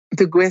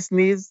 The greatest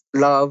needs,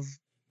 love.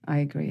 I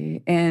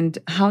agree. And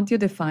how do you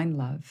define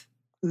love?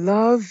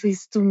 Love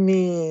is to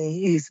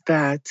me is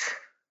that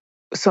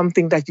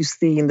something that you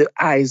see in the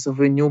eyes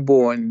of a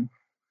newborn,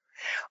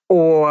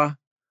 or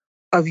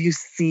of you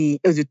see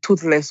as a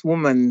toothless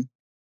woman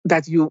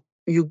that you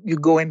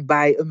go and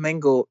buy a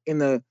mango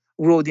in a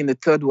road in a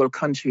third world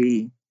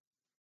country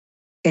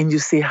and you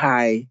say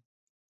hi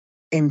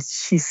and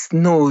she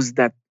knows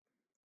that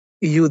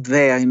you're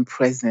there and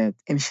present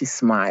and she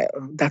smiles.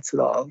 That's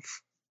love.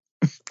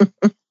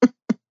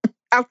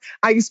 I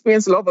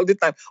experience love all the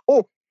time.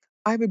 Oh,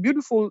 I have a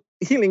beautiful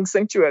healing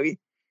sanctuary.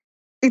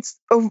 It's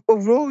a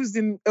rose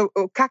in a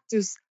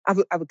cactus. I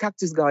have a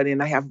cactus garden.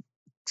 I have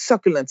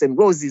succulents and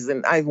roses,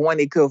 and I have 1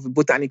 acre of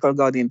botanical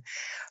garden.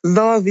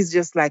 Love is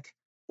just like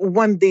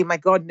one day my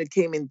gardener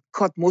came and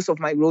cut most of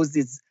my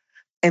roses,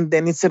 and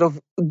then instead of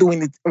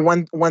doing it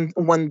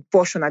one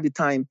portion at a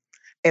time,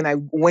 and I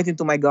went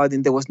into my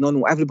garden, there was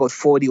none. I have about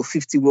 40 or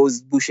 50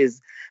 rose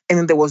bushes, and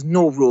then there was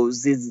no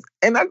roses.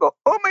 And I go,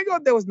 oh my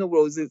God, there was no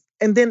roses.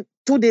 And then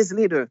 2 days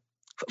later,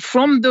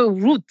 from the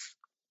root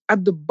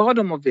at the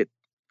bottom of it,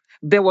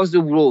 there was a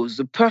rose,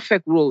 a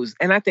perfect rose.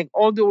 And I think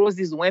all the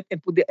roses went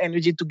and put the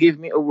energy to give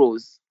me a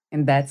rose.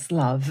 And that's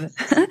love.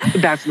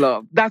 That's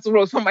love. That's a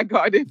rose from my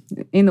garden.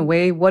 In a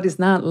way, what is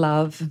not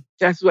love?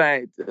 That's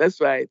right.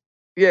 That's right.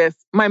 Yes.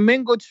 My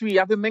mango tree,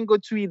 I have a mango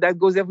tree that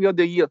goes every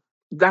other year.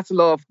 That's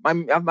love.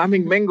 I'm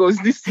having mangoes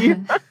this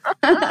year.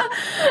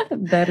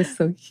 That is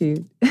so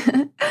cute.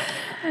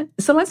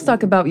 So let's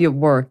talk about your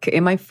work.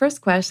 And my first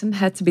question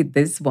had to be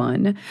this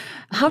one.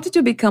 How did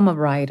you become a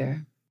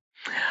writer?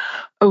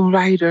 A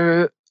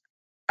writer,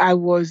 I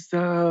was,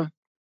 I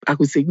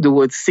could say the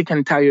word sick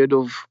and tired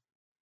of,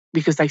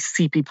 because I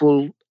see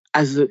people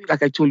as,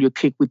 like I told you, a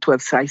cake with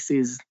 12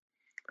 slices.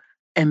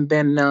 And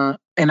then,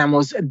 and I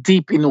was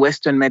deep in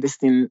Western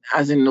medicine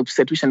as an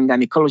obstetrician,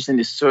 gynecologist, and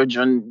a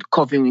surgeon,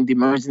 covering the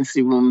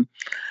emergency room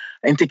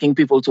and taking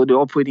people to the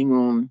operating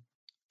room.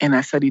 And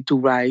I started to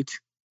write.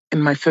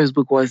 And my first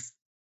book was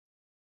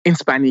in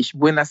Spanish,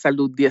 Buena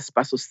Salud, 10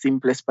 Pasos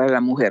Simples para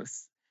las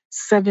Mujeres.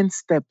 7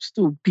 steps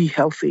to be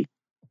healthy.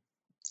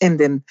 And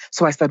then,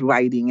 so I started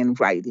writing and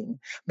writing,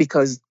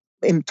 because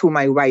into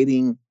my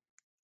writing,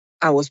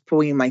 I was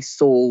pouring my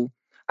soul.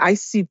 I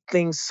see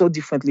things so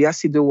differently. I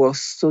see the world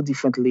so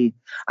differently.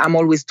 I'm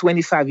always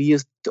 25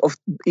 years of,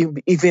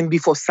 even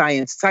before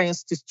science.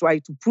 Science just try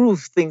to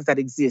prove things that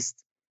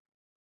exist.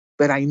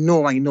 But I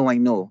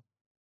know.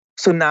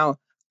 So now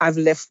I've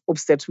left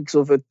obstetrics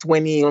over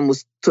 20,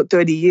 almost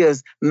 30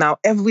 years. Now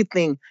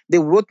everything they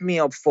wrote me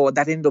up for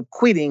that ended up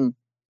quitting.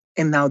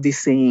 And now they're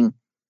saying,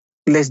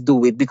 let's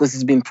do it because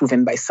it's been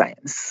proven by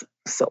science.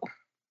 So,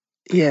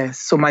 yes.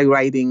 So my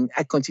writing,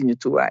 I continue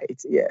to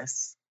write.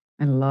 Yes.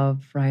 I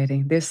love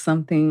writing. There's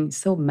something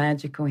so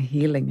magical and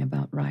healing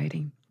about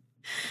writing.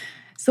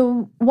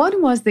 So, what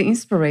was the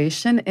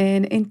inspiration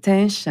and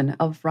intention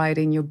of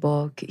writing your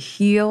book,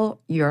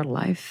 Heal Your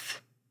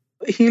Life?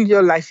 Heal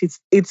Your Life,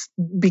 it's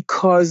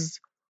because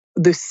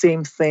the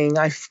same thing.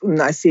 I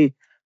say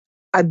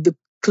at the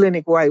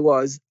clinic where I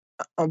was,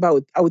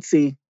 about, I would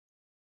say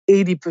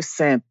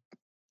 80%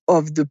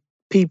 of the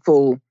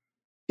people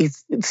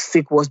it's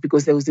sick was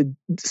because there was a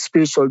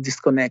spiritual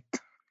disconnect.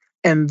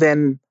 And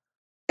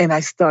I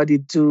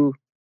started to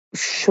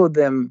show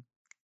them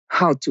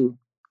how to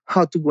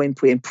go and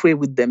pray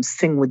with them,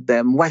 sing with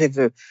them,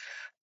 whatever,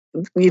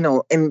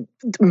 and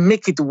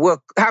make it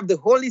work. Have the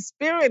Holy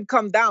Spirit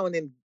come down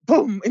and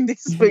boom, in the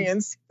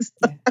experience.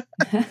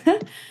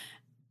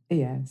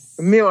 Yes.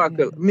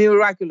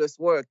 Miraculous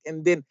work.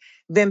 And then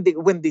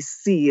when they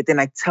see it, and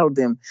I tell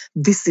them,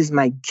 this is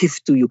my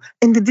gift to you.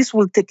 And this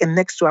will take an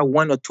extra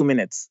 1 or 2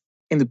 minutes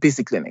in the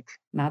busy clinic.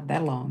 Not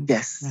that long.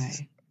 Yes.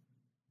 Right.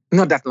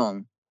 Not that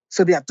long.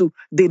 So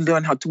they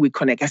learn how to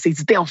reconnect. I say,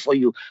 it's there for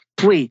you.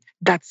 Pray.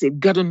 That's it.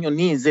 Get on your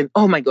knees. And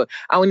oh my God,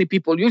 how many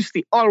people,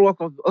 usually all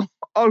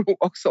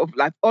walks of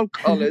life, all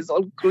colors,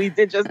 all creeds,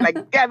 they just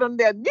like get on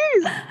their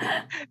knees.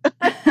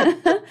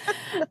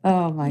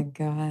 Oh my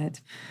God.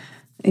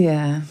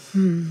 Yeah.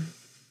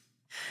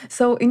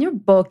 So in your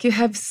book, you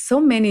have so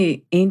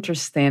many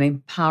interesting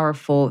and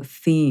powerful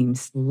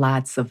themes,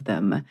 lots of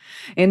them,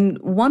 and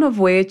one of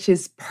which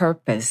is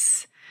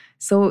purpose.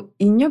 So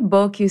in your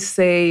book, you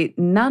say,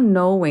 not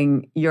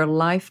knowing your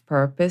life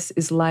purpose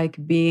is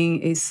like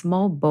being a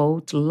small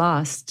boat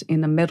lost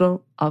in the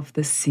middle of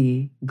the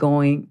sea,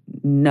 going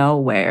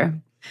nowhere.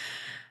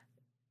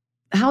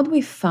 How do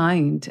we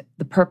find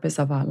the purpose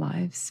of our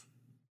lives?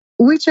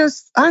 We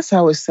just ask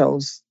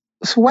ourselves,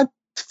 so I'll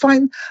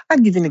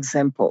give you an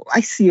example. I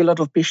see a lot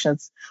of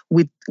patients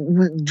with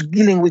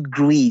dealing with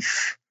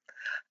grief.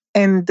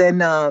 And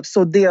then,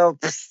 so they are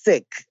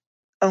sick.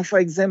 For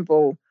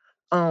example,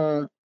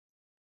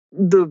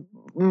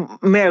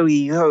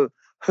 Mary,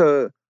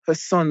 her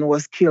son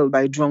was killed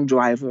by a drunk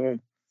driver.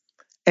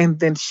 And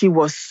then she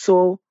was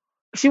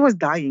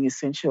dying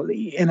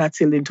essentially. And I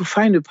told them to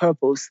find a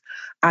purpose,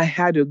 I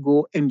had to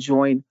go and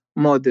join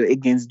Mother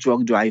Against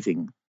Drug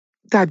Driving.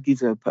 That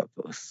gives her a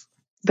purpose.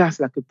 That's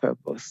like a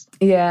purpose.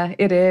 Yeah,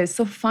 it is.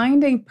 So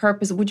finding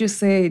purpose, would you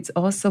say it's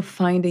also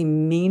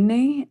finding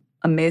meaning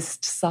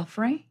amidst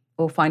suffering,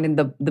 or finding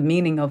the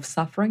meaning of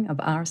suffering, of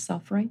our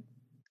suffering?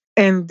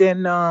 And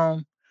then,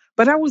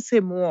 but I would say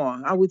more.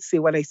 I would say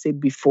what I said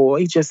before.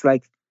 It's just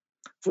like,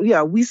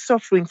 yeah, we're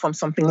suffering from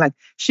something like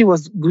she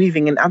was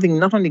grieving and having,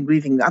 not only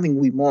grieving,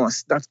 having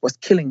remorse that was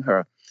killing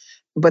her.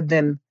 But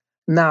then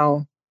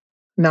now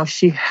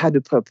she had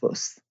a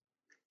purpose.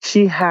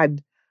 She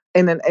had,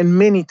 and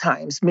many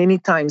times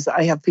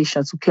I have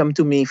patients who come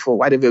to me for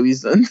whatever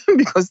reason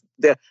because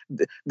their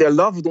dead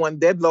loved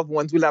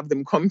ones will have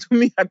them come to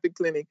me at the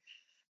clinic.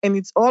 And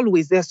it's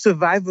always their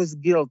survivor's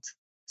guilt.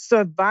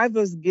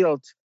 Survivor's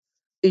guilt.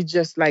 It's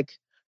just like,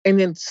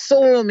 and in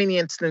so many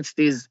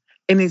instances,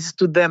 and it's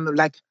to them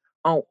like,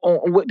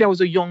 there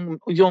was a young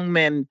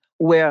man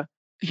where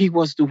he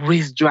was to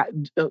race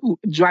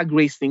drag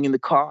racing in the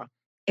car,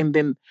 and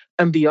then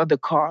in the other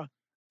car,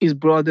 his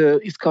brother,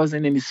 his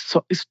cousin, and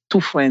his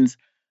two friends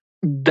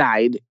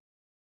died.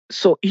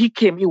 So he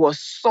was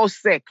so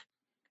sick,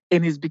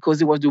 and it's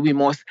because it was the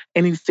remorse,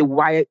 and he said,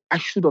 "Why I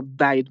should have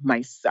died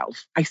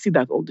myself." I see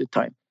that all the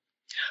time.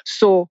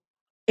 So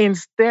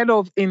instead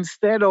of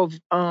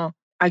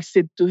I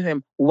said to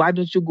him, why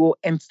don't you go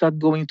and start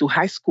going to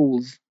high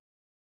schools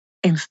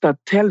and start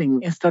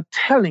telling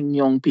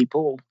young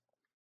people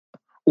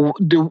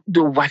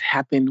what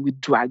happened with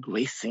drag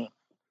racing.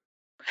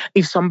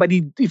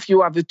 If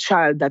you have a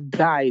child that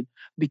died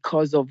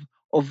because of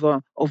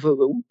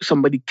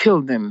somebody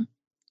killed them,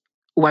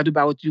 what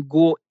about you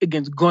go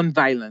against gun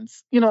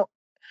violence?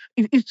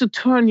 It's to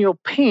turn your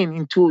pain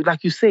into,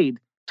 like you said,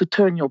 to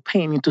turn your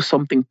pain into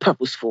something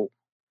purposeful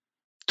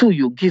to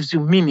you, gives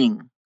you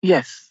meaning.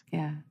 Yes.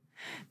 Yeah,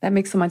 that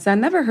makes so much sense.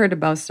 I never heard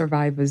about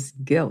survivor's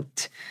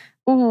guilt.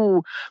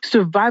 Oh,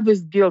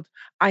 survivor's guilt.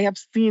 I have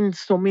seen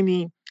so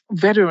many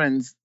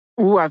veterans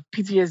who have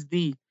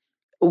PTSD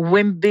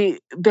when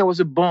there was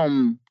a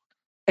bomb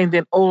and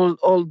then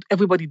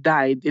everybody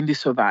died and they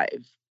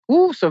survived.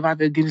 Ooh,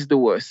 survivor guilt is the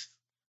worst.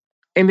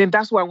 And then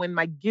that's why when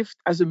my gift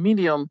as a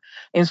medium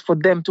is for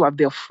them to have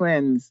their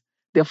friends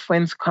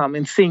come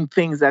and saying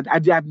things that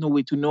I have no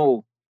way to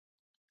know.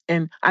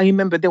 And I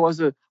remember there was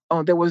a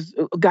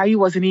guy who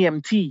was an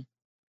EMT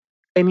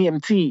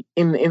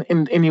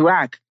in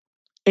Iraq,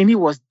 and he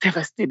was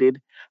devastated.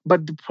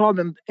 But the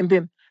problem, and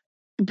then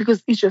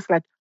because it's just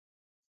like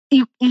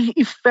he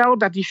felt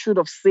that he should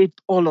have saved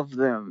all of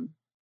them.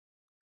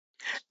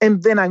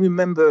 And then I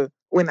remember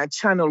when I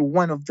channeled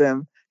one of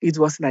them, it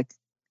was like,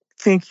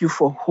 "Thank you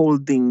for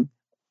holding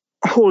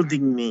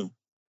me."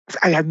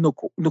 I had no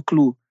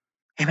clue.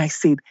 And I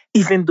said,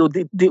 even though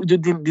they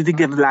didn't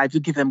give life, you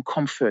give them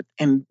comfort.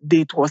 And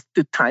it was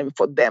the time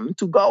for them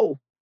to go.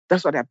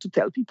 That's what I have to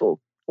tell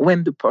people.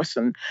 When the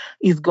person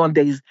is gone,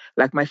 there is,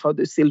 like my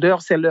father said, l'heure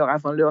c'est l'heure,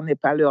 avant l'heure n'est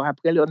pas l'heure,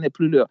 après l'heure n'est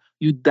plus l'heure.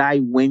 You die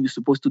when you're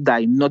supposed to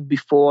die, not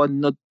before,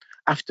 not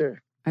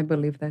after. I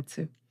believe that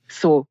too.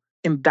 So,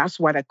 and that's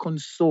what I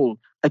console.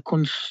 I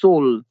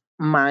console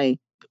my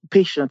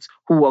patients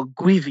who are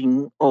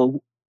grieving or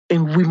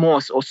in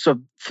remorse or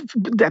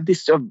that they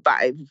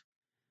survive.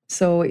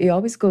 So it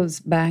always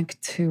goes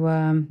back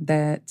to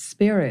that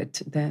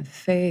spirit, that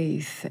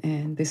faith,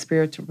 and the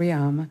spiritual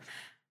realm.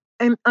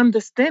 And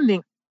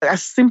understanding,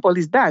 as simple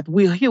as that.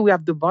 We're here, we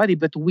have the body,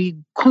 but we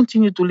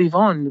continue to live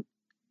on.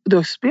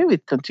 The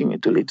spirit continue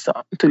to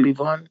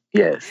live on.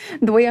 Yes.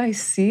 The way I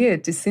see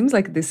it, it seems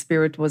like the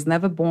spirit was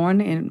never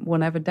born and will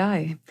never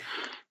die.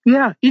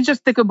 Yeah, it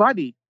just take a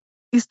body.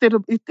 Instead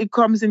of it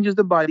comes and use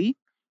the body.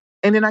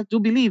 And then I do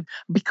believe,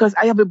 because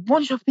I have a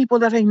bunch of people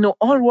that I know,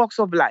 all walks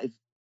of life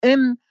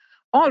and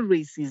all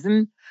races,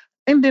 and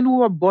then who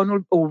were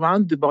born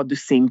around about the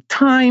same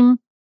time,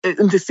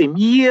 in the same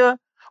year.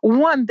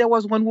 There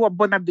was one who was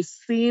born at the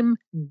same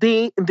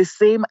day, in the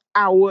same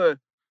hour.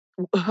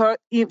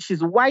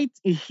 She's white,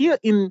 here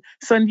in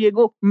San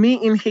Diego, me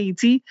in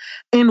Haiti,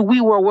 and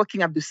we were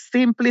working at the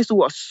same place. We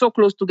were so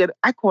close together.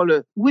 I call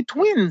her, we're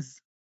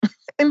twins.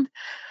 and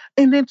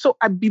then so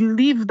I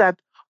believe that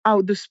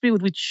the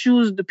spirit will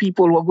choose the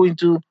people who are going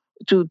to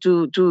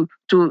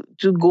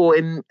go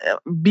and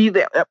be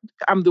there.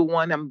 I'm the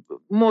one. I'm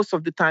most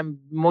of the time,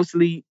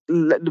 mostly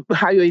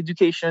higher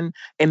education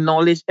and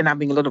knowledge, and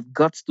having a lot of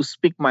guts to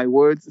speak my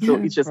words. So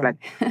it's just Right.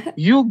 like,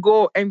 you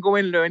go and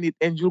learn it,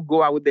 and you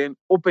go out there and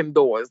open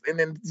doors, and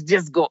then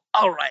just go,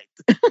 all right,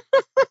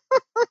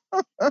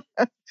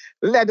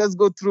 let us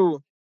go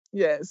through.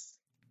 Yes.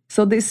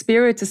 So the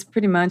spirit is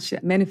pretty much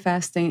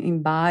manifesting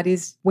in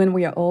bodies when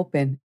we are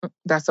open.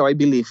 That's how I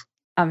believe.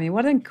 I mean,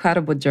 what an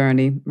incredible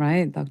journey,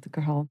 right, Dr.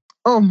 Carol?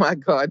 Oh my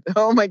God.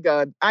 Oh my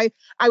God. I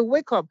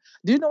wake up.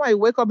 Do you know I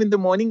wake up in the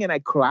morning and I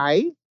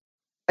cry?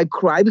 I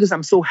cry because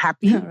I'm so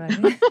happy.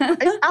 Right.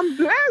 I'm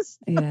blessed.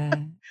 Yeah.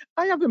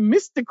 I have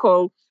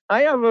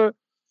a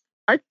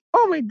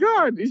Oh my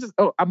God. It's just,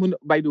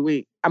 by the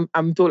way,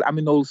 I'm told I'm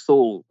an old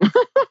soul,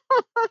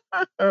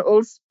 an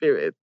old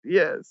spirit.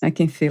 Yes. I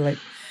can feel it.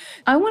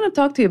 I want to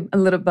talk to you a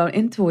little about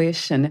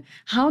intuition.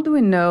 How do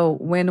we know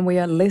when we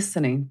are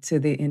listening to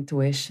the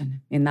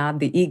intuition and not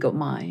the ego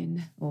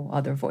mind or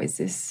other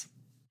voices?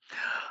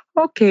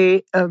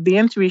 Okay. The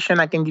intuition,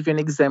 I can give you an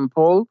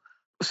example.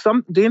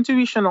 The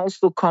intuition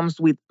also comes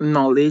with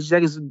knowledge.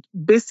 There is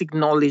basic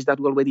knowledge that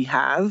we already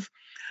have.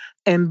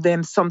 And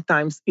then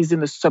sometimes is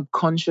in the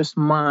subconscious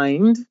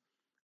mind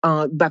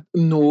that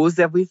knows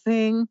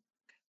everything.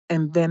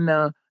 And then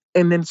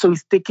so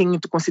it's taking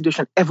into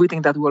consideration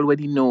everything that we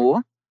already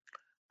know.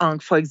 I'll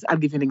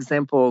give you an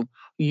example.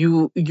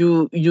 You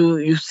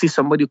see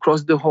somebody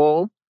cross the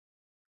hall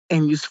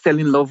and you fell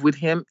in love with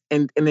him,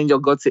 and then your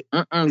God say,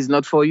 it's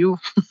not for you.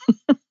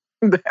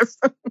 That's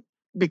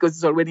because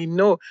it's already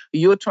know.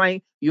 You've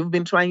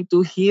been trying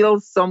to heal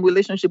some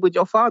relationship with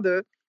your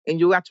father, and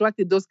you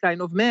attracted those kind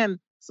of men.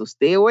 So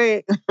stay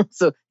away.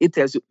 So it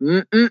tells you,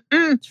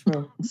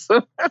 True.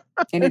 So,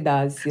 And it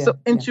does, yeah. So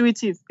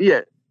intuitive,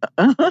 yeah.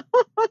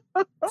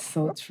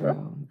 So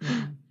true.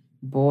 Yeah.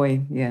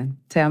 Boy, yeah.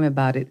 Tell me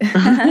about it.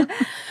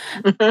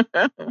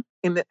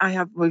 And I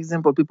have, for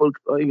example, people,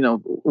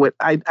 what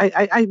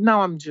I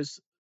now I'm just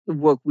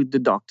work with the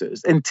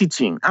doctors and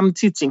teaching. I'm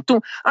teaching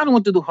too. I don't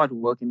want to do hard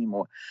work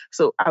anymore.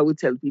 So I would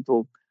tell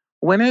people,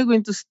 when are you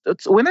going to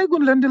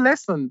learn the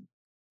lesson?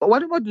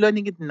 What about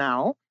learning it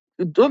now?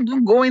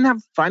 Don't go and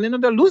have find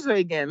another loser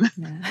again.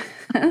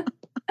 Yeah.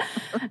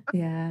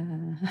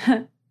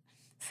 Yeah.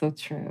 So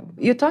true.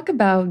 You talk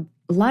about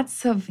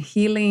lots of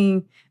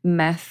healing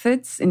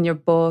methods in your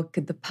book,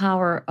 the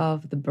power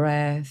of the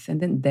breath,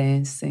 and then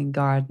dancing,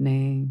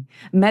 gardening,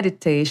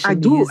 meditation. I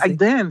do. Music. I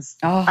dance.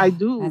 Oh, I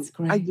do. That's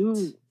great. I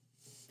do.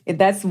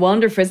 That's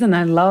wonderful, and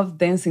I love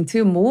dancing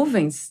too.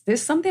 Moving.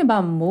 There's something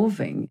about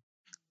moving.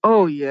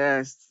 Oh,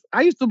 yes.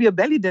 I used to be a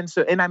belly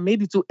dancer, and I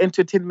made it to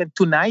Entertainment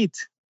Tonight.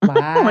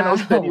 Wow. When I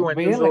was 31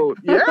 years Really? old.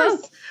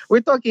 Yes.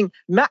 We're talking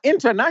not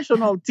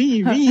international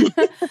TV.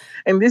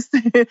 And this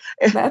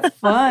That's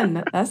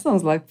fun. That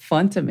sounds like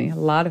fun to me. A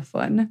lot of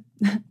fun.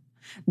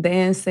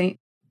 Dancing.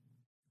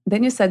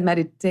 Then you said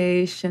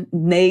meditation,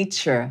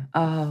 nature.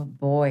 Oh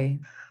boy.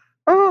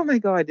 Oh my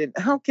God. And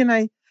how can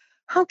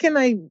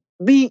I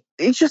be,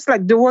 it's just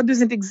like the world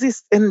doesn't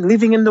exist and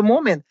living in the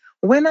moment.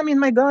 When I'm in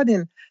my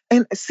garden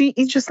and see,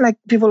 it's just like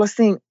people are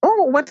saying,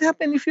 oh, what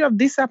happened if you have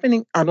this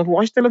happening? I don't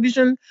watch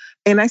television.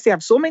 And I say, I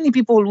have so many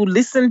people who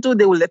listen to,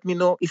 they will let me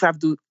know if I have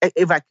to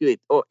evacuate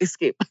or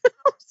escape.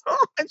 So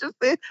I just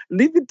say,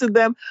 leave it to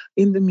them.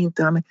 In the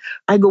meantime,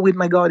 I go with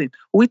my garden.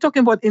 We're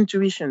talking about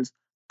intuitions.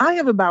 I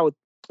have about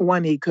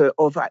 1 acre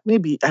of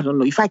maybe, I don't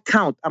know, if I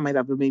count, I might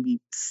have maybe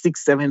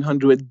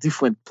 600-700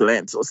 different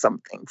plants or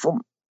something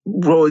from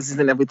roses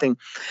and everything.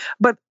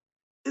 But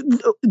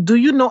do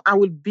you know, I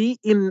will be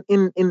in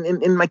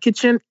my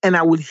kitchen and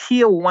I will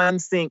hear one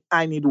saying,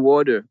 I need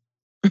water.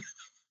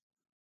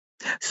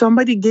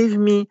 Somebody gave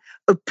me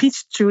a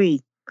peach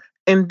tree,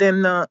 and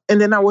then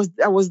I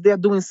was there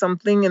doing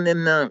something, and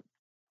then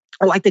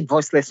I take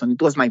voice lesson.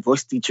 It was my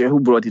voice teacher who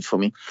brought it for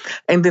me,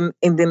 and then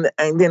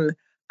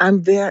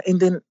I'm there,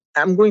 and then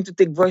I'm going to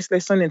take voice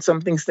lesson, and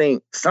something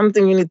saying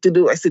something you need to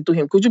do. I said to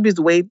him, could you please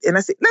wait? And I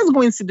said, let's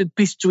go and see the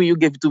peach tree you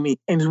gave to me,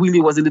 and it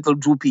really was a little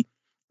droopy.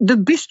 The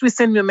beach tree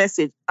sent me a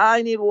message.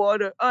 I need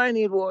water. I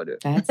need water.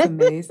 That's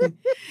amazing.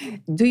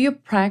 Do you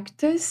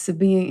practice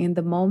being in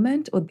the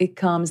moment, or it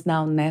comes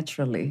now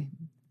naturally?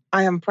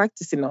 I am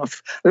practicing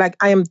off. Like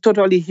I am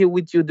totally here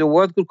with you. The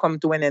world could come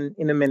to an end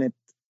in a minute.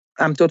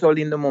 I'm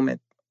totally in the moment.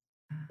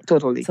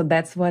 Totally. So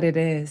that's what it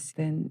is.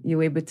 Then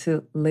you're able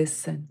to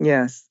listen.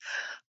 Yes.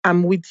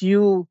 I'm with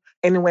you.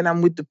 And when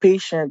I'm with the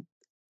patient,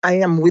 I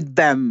am with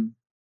them.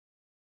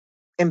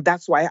 And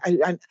that's why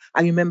I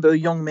remember a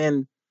young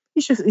man. He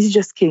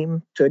just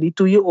came,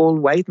 32-year-old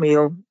white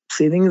male,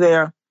 sitting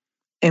there.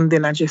 And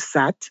then I just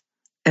sat.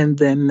 And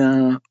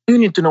then you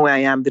need to know where I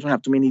am. They don't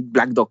have too many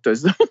black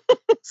doctors.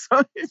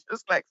 So it's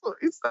just like,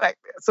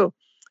 so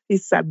he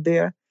sat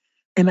there.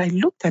 And I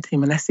looked at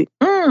him and I said,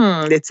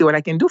 let's see what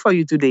I can do for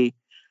you today.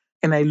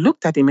 And I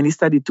looked at him and he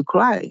started to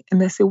cry.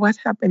 And I said, what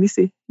happened? He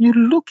said, you're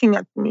looking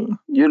at me.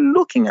 You're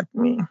looking at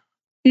me.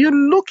 You're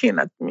looking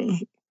at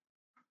me.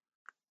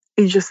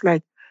 It's just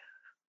like,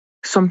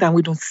 sometimes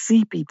we don't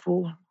see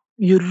people.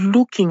 You're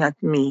looking at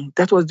me.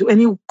 That was, and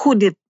he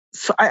couldn't.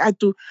 So I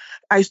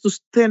used to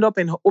stand up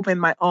and open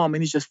my arm,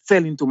 and it just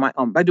fell into my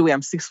arm. By the way,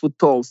 I'm 6 foot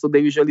tall, so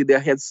their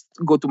heads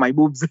go to my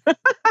boobs.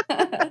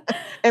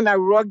 And I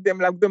rock them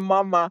like the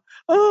mama.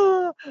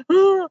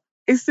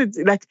 It's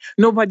like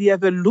nobody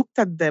ever looked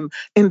at them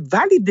and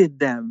validated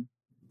them.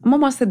 I'm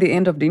almost at the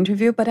end of the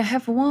interview, but I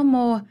have one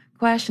more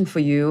question for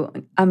you.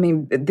 I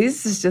mean,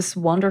 this is just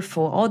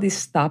wonderful. All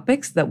these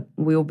topics that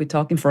we'll be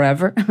talking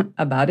forever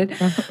about it.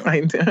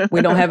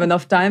 We don't have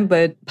enough time,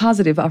 but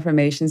positive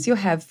affirmations. You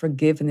have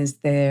forgiveness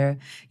there.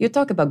 You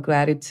talk about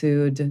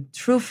gratitude,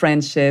 true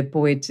friendship,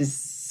 which is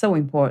so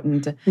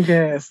important.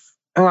 Yes.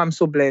 Oh, I'm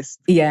so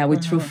blessed. Yeah,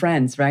 with true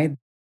friends, right?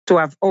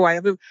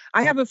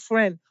 I have a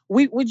friend.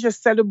 We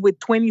just celebrate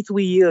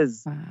 23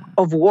 years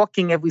of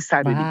walking every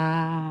Saturday.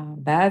 Wow,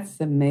 that's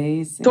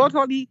amazing.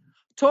 Totally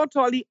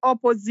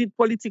opposite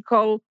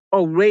political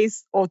or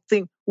race or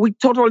thing. We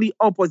totally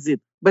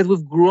opposite, but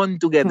we've grown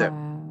together.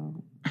 Wow,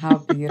 how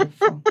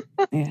beautiful.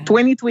 Yeah.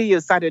 23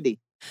 years Saturday.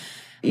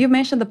 You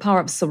mentioned the power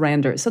of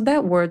surrender. So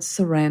that word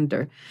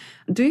surrender,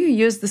 do you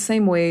use the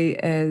same way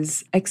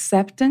as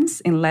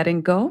acceptance in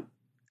letting go?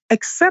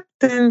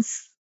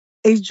 Acceptance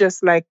is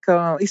just like,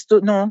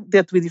 no,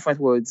 they're two different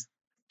words.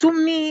 To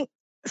me,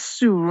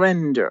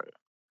 surrender.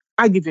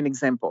 I'll give you an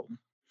example.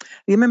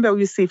 Remember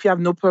you say if you have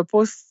no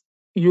purpose,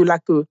 you're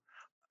like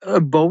a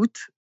boat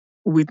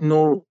with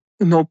no,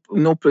 you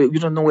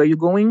don't know where you're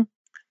going.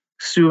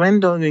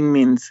 Surrendering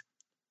means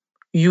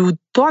you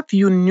thought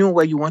you knew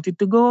where you wanted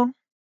to go,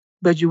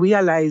 but you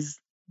realize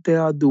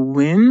there are the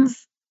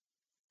winds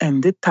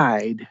and the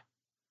tide.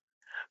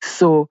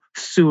 So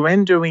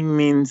surrendering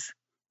means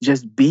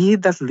just be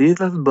that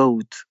little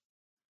boat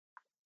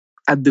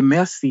at the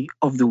mercy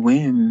of the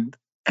wind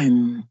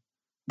and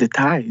the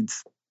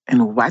tides,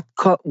 and what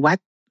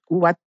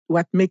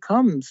may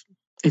comes,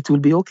 it will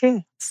be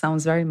okay.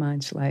 Sounds very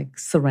much like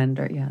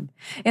surrender, yeah.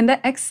 And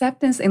the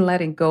acceptance and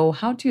letting go,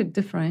 how do you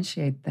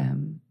differentiate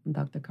them,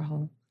 Dr.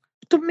 Carol?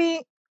 To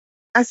me,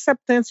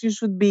 acceptance, you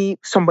should be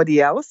somebody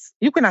else.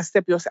 You can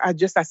accept yourself.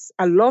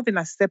 I love and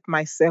accept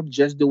myself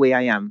just the way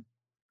I am.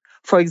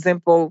 For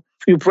example,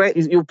 you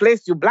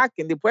place you black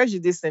in the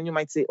prejudice, and you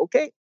might say,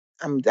 okay,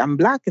 I'm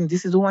black and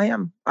this is who I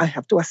am. I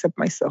have to accept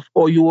myself.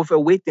 Or you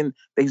overweight and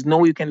there's no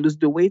way you can lose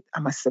the weight.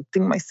 I'm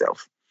accepting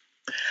myself.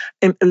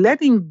 And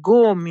letting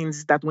go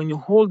means that when you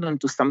hold on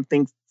to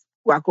something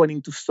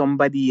according to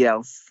somebody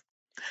else,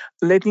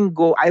 letting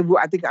go. I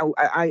think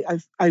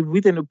I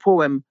written a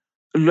poem,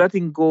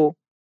 letting go.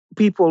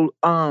 People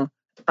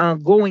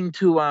going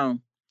to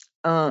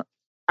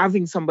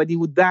having somebody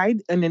who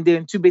died, and then they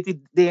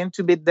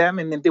intubate them,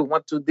 and then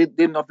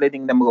they're not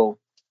letting them go.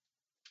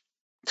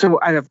 So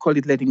I have called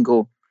it letting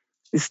go.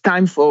 It's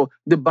time for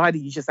the body.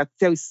 You just like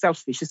very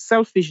selfish. It's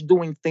selfish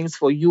doing things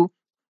for you.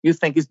 You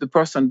think it's the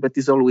person, but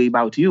it's always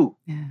about you.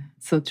 Yeah,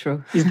 so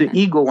true. It's the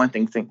ego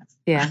wanting things.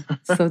 Yeah,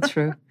 so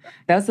true.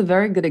 That's a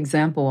very good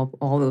example of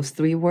all those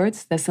three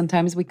words that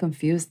sometimes we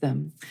confuse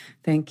them.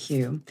 Thank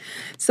you.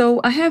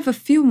 So I have a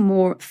few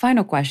more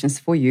final questions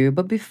for you.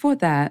 But before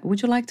that,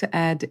 would you like to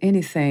add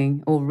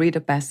anything or read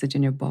a passage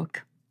in your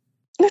book?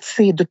 Let's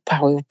say the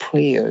power of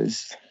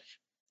prayers.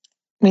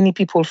 Many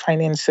people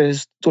find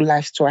answers to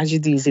life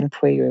tragedies in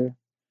prayer.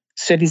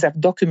 Studies have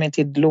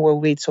documented lower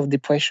rates of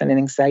depression and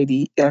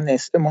anxiety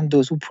illness among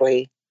those who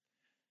pray.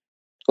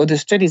 Other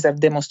studies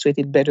have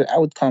demonstrated better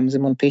outcomes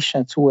among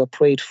patients who were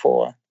prayed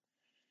for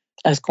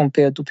as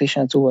compared to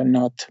patients who were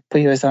not.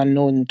 Prayers are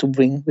known to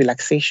bring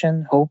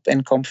relaxation, hope,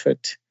 and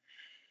comfort.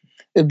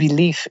 A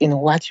belief in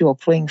what you are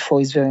praying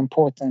for is very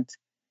important.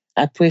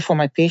 I pray for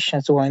my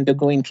patients who are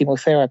undergoing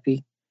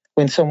chemotherapy.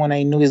 When someone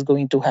I know is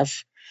going to have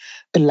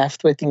a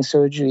life-threatening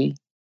surgery,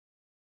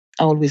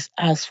 I always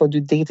ask for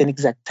the date and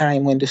exact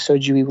time when the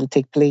surgery will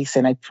take place,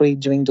 and I pray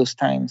during those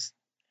times.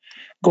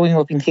 Growing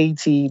up in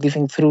Haiti,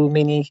 living through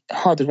many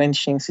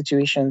heart-wrenching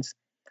situations,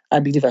 I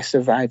believe I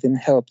survived and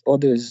helped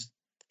others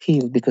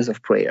heal because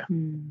of prayer.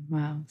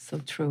 Wow, so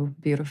true.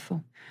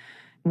 Beautiful.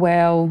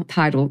 Well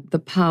titled, The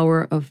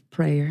Power of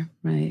Prayer,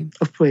 right?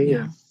 Of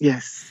prayer,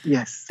 yeah.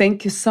 Yes.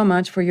 Thank you so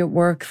much for your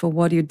work, for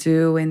what you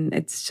do. And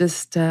it's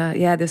just,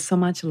 there's so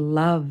much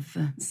love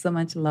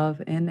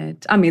in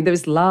it. I mean,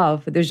 there's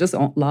love, there's just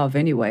love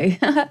anyway.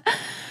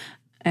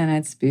 And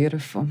it's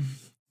beautiful.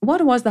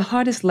 What was the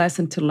hardest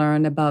lesson to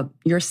learn about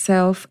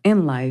yourself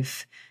and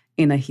life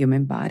in a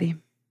human body?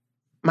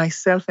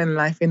 Myself and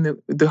life, and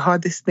the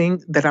hardest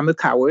thing, that I'm a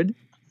coward.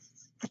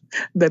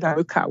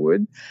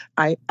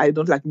 I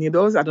don't like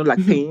needles. I don't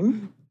like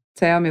pain.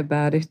 Tell me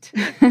about it.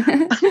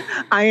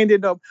 I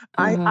ended up,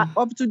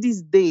 up to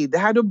this day, I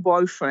had a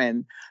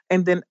boyfriend,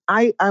 and then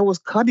I was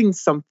cutting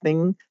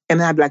something,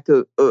 and I had like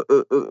a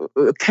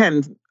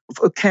can,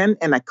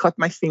 and I cut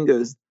my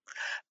fingers.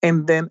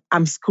 And then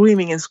I'm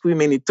screaming.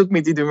 It took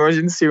me to the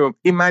emergency room.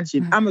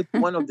 Imagine, I'm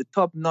one of the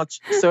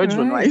top-notch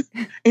surgeons, right?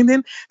 And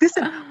then they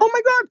said, oh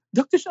my God,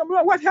 Dr.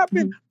 Shamra, what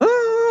happened?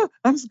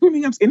 I'm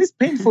screaming, and it's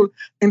painful.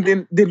 And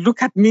then they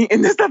look at me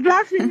and they start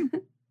laughing.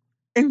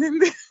 And then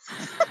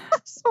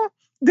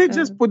they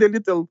just put a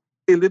little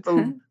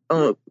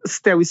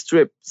steri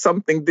strip,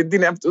 something. They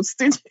didn't have to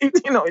stitch it,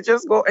 it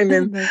just go. And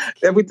then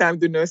every time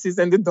the nurses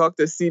and the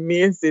doctors see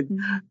me and said,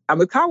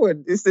 I'm a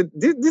coward. They said,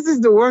 this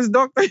is the worst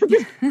doctor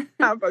you can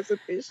have as a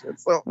patient.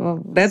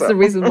 So that's the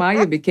reason why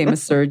you became a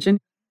surgeon.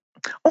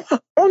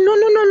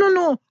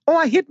 No. Oh,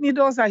 I hate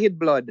needles. I hate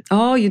blood.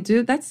 Oh, you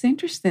do? That's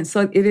interesting.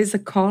 So it is a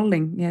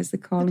calling. Yes, the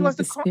calling of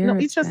the spirit. No,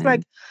 it's just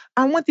like,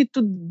 I wanted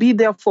to be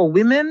there for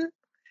women,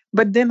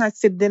 but then I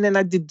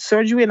did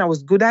surgery and I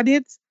was good at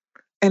it.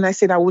 And I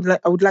said I would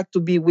like to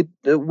be with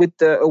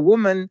a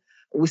woman.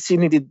 She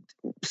needed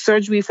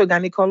surgery for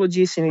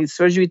gynecology. She needed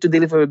surgery to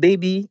deliver a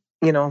baby.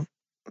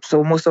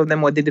 So most of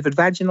them were delivered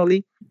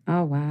vaginally.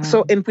 Oh, wow.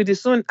 So, and pretty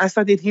soon I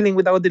started healing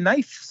without the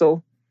knife.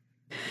 So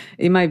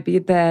it might be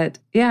that,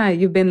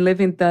 you've been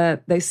living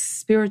the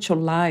spiritual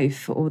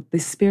life or the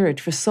spirit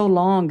for so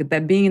long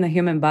that being in a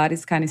human body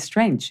is kind of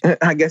strange.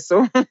 I guess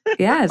so.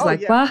 Yeah,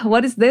 it's Wow,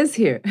 what is this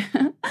here?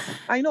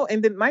 I know.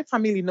 And then my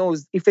family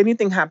knows if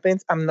anything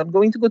happens, I'm not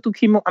going to go to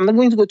chemo. I'm not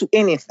going to go to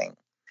anything.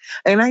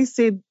 And I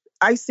said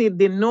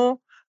they know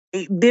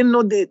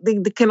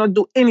they cannot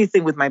do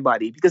anything with my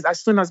body, because as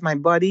soon as my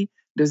body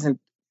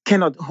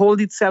cannot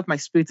hold itself, my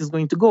spirit is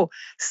going to go.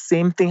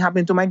 Same thing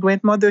happened to my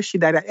grandmother. She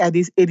died at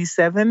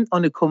 87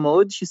 on a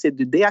commode. She said,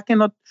 the day I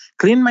cannot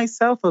clean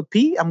myself or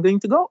pee, I'm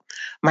going to go.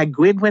 My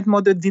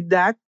great-grandmother did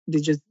that. They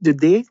just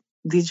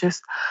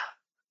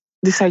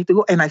decided to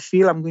go. And I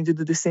feel I'm going to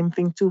do the same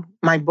thing too.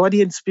 My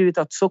body and spirit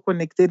are so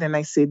connected. And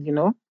I said,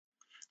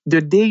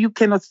 the day you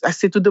cannot, I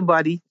said to the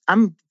body,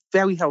 I'm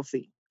very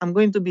healthy. I'm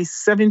going to be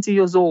 70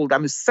 years old.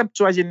 I'm a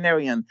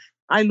septuagenarian.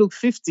 I look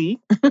 50.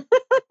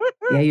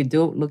 Yeah, you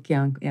do look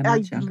young. Yeah,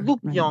 much younger. I look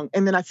young,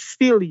 and then I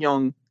feel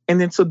young.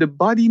 And then so the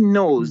body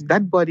knows,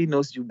 that body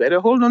knows you better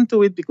hold on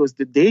to it, because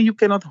the day you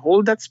cannot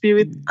hold that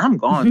spirit, I'm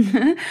gone.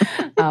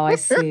 Oh, I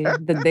see.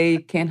 The day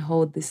you can't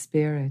hold the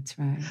spirit,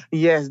 right?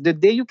 Yes, the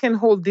day you can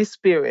hold this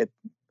spirit,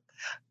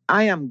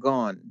 I am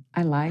gone.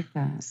 I like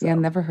that. So. Yeah, I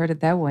never heard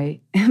it that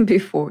way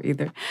before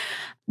either.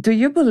 Do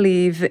you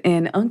believe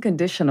in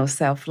unconditional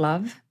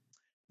self-love?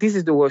 This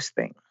is the worst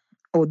thing.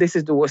 Oh, this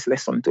is the worst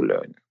lesson to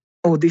learn.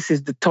 Oh, this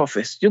is the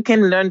toughest. You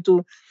can learn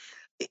to,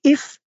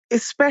 if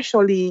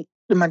especially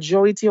the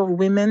majority of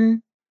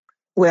women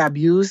were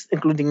abused,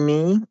 including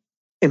me,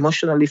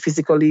 emotionally,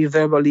 physically,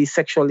 verbally,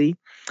 sexually.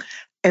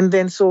 And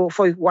then so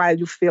for a while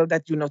you feel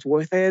that you're not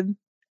worth it.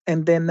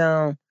 And then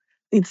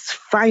it's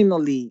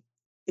finally,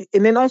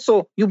 and then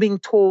also you're being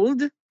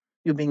told,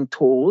 you're not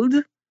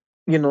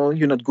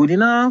good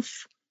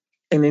enough.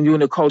 And then you're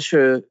in a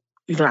culture,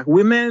 you don't like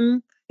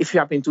women. If you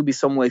happen to be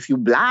somewhere, if you're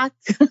Black.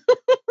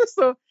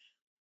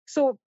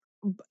 So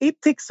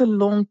it takes a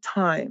long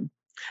time.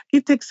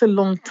 It takes a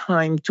long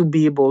time to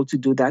be able to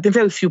do that. And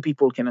very few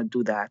people cannot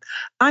do that.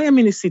 I am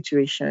in a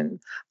situation,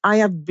 I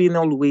have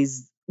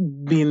always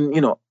been,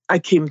 I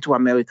came to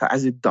America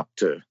as a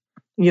doctor.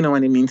 You know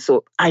what I mean?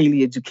 So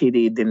highly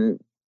educated and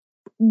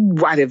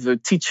whatever,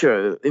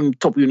 teacher in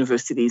top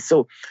universities.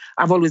 So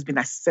I've always been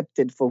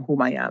accepted for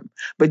whom I am.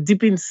 But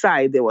deep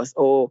inside there was,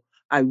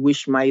 I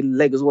wish my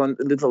legs were a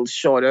little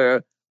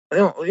shorter.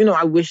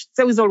 I wish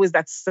there was always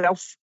that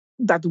self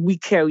that we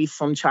carry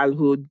from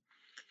childhood.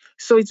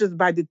 So it's just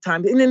by the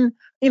time, and then,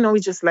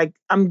 it's just like,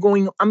 I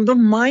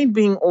don't mind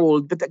being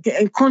old, but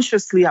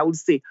consciously I would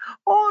say,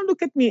 oh,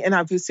 look at me. And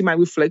I will see my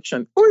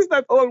reflection. Who is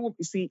that old?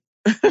 You see?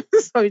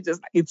 So it's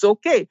just like, it's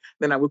okay.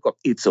 Then I wake up,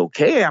 it's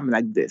okay. I'm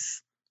like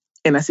this.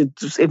 And I said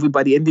to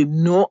everybody, and they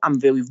know I'm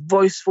very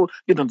voiceful.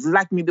 You don't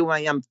like me the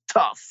way I am,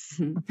 tough.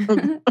 You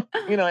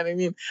know what I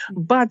mean?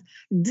 But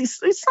it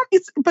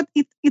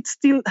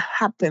still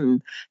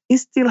happened. It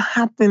still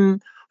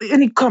happened,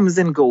 and it comes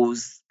and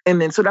goes. And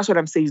then, so that's what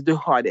I'm saying is the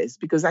hardest,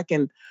 because I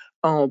can,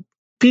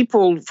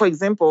 people, for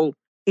example,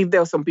 if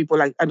there are some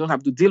people I don't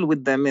have to deal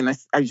with them, and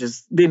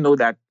they know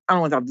that I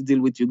don't have to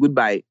deal with you.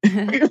 Goodbye.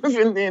 But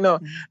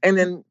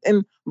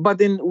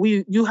then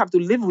you have to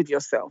live with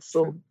yourself.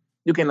 So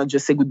you cannot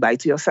just say goodbye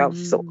to yourself.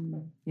 So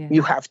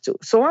you have to.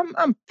 So I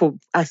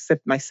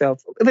accept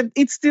myself. But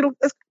it's still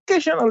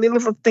occasionally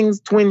little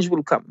things, twinge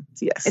will come.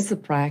 Yes. It's a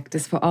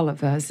practice for all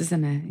of us,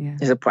 isn't it? Yeah.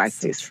 It's a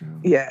practice. So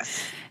true.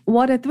 Yes.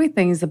 What are 3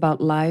 things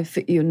about life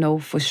you know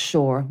for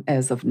sure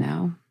as of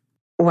now?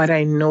 What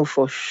I know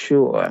for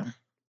sure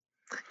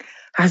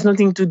has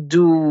nothing to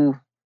do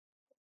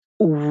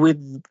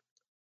with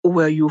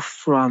where you're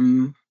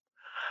from,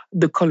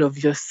 the color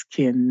of your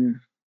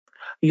skin,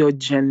 your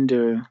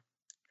gender.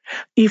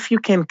 If you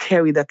can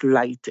carry that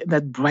light,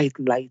 that bright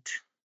light,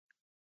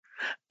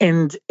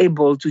 and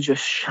able to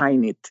just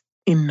shine it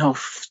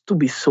enough to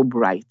be so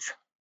bright,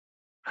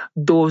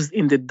 those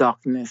in the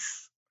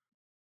darkness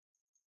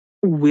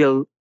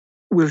will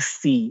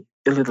see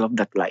a little of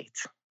that light.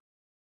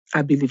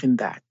 I believe in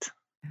that.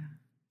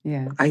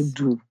 Yes. I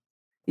do.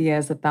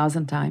 Yes,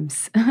 1,000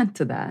 times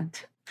to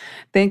that.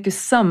 Thank you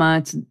so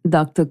much,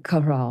 Dr.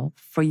 Carol,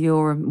 for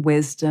your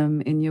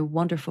wisdom and your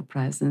wonderful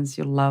presence,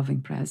 your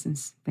loving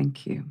presence.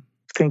 Thank you.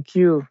 Thank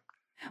you.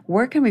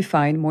 Where can we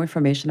find more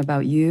information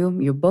about you,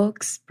 your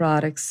books,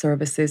 products,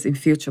 services, and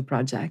future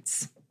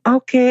projects?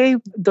 Okay,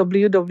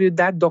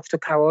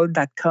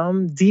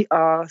 www.drcarole.com,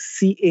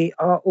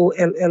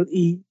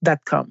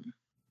 drcarolle.com.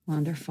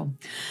 Wonderful.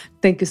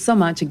 Thank you so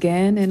much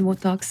again, and we'll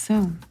talk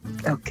soon.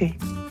 Okay,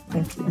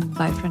 thank you.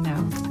 Bye for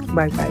now.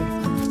 Bye-bye.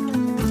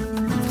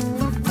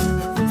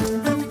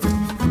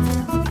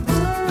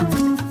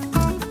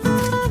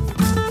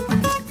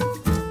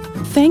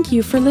 Thank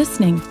you for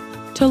listening.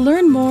 To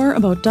learn more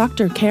about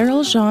Dr.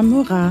 Carole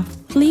Jean-Morat,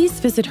 please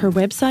visit her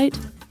website,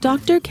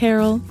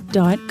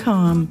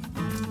 drcarole.com.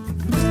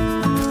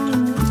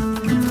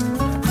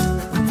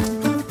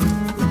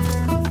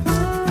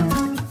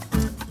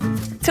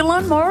 To learn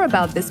learn more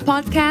about this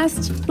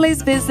podcast,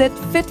 please visit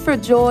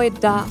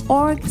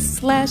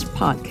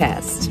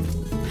fitforjoy.org/podcast.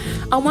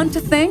 I want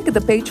to thank the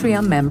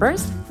Patreon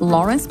members,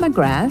 Lawrence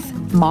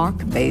McGrath, Mark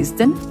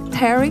Basden,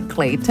 Terry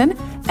Clayton,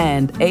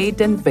 and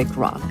Aidan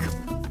Vickrock.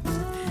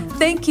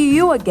 Thank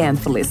you again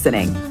for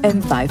listening,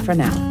 and bye for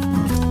now.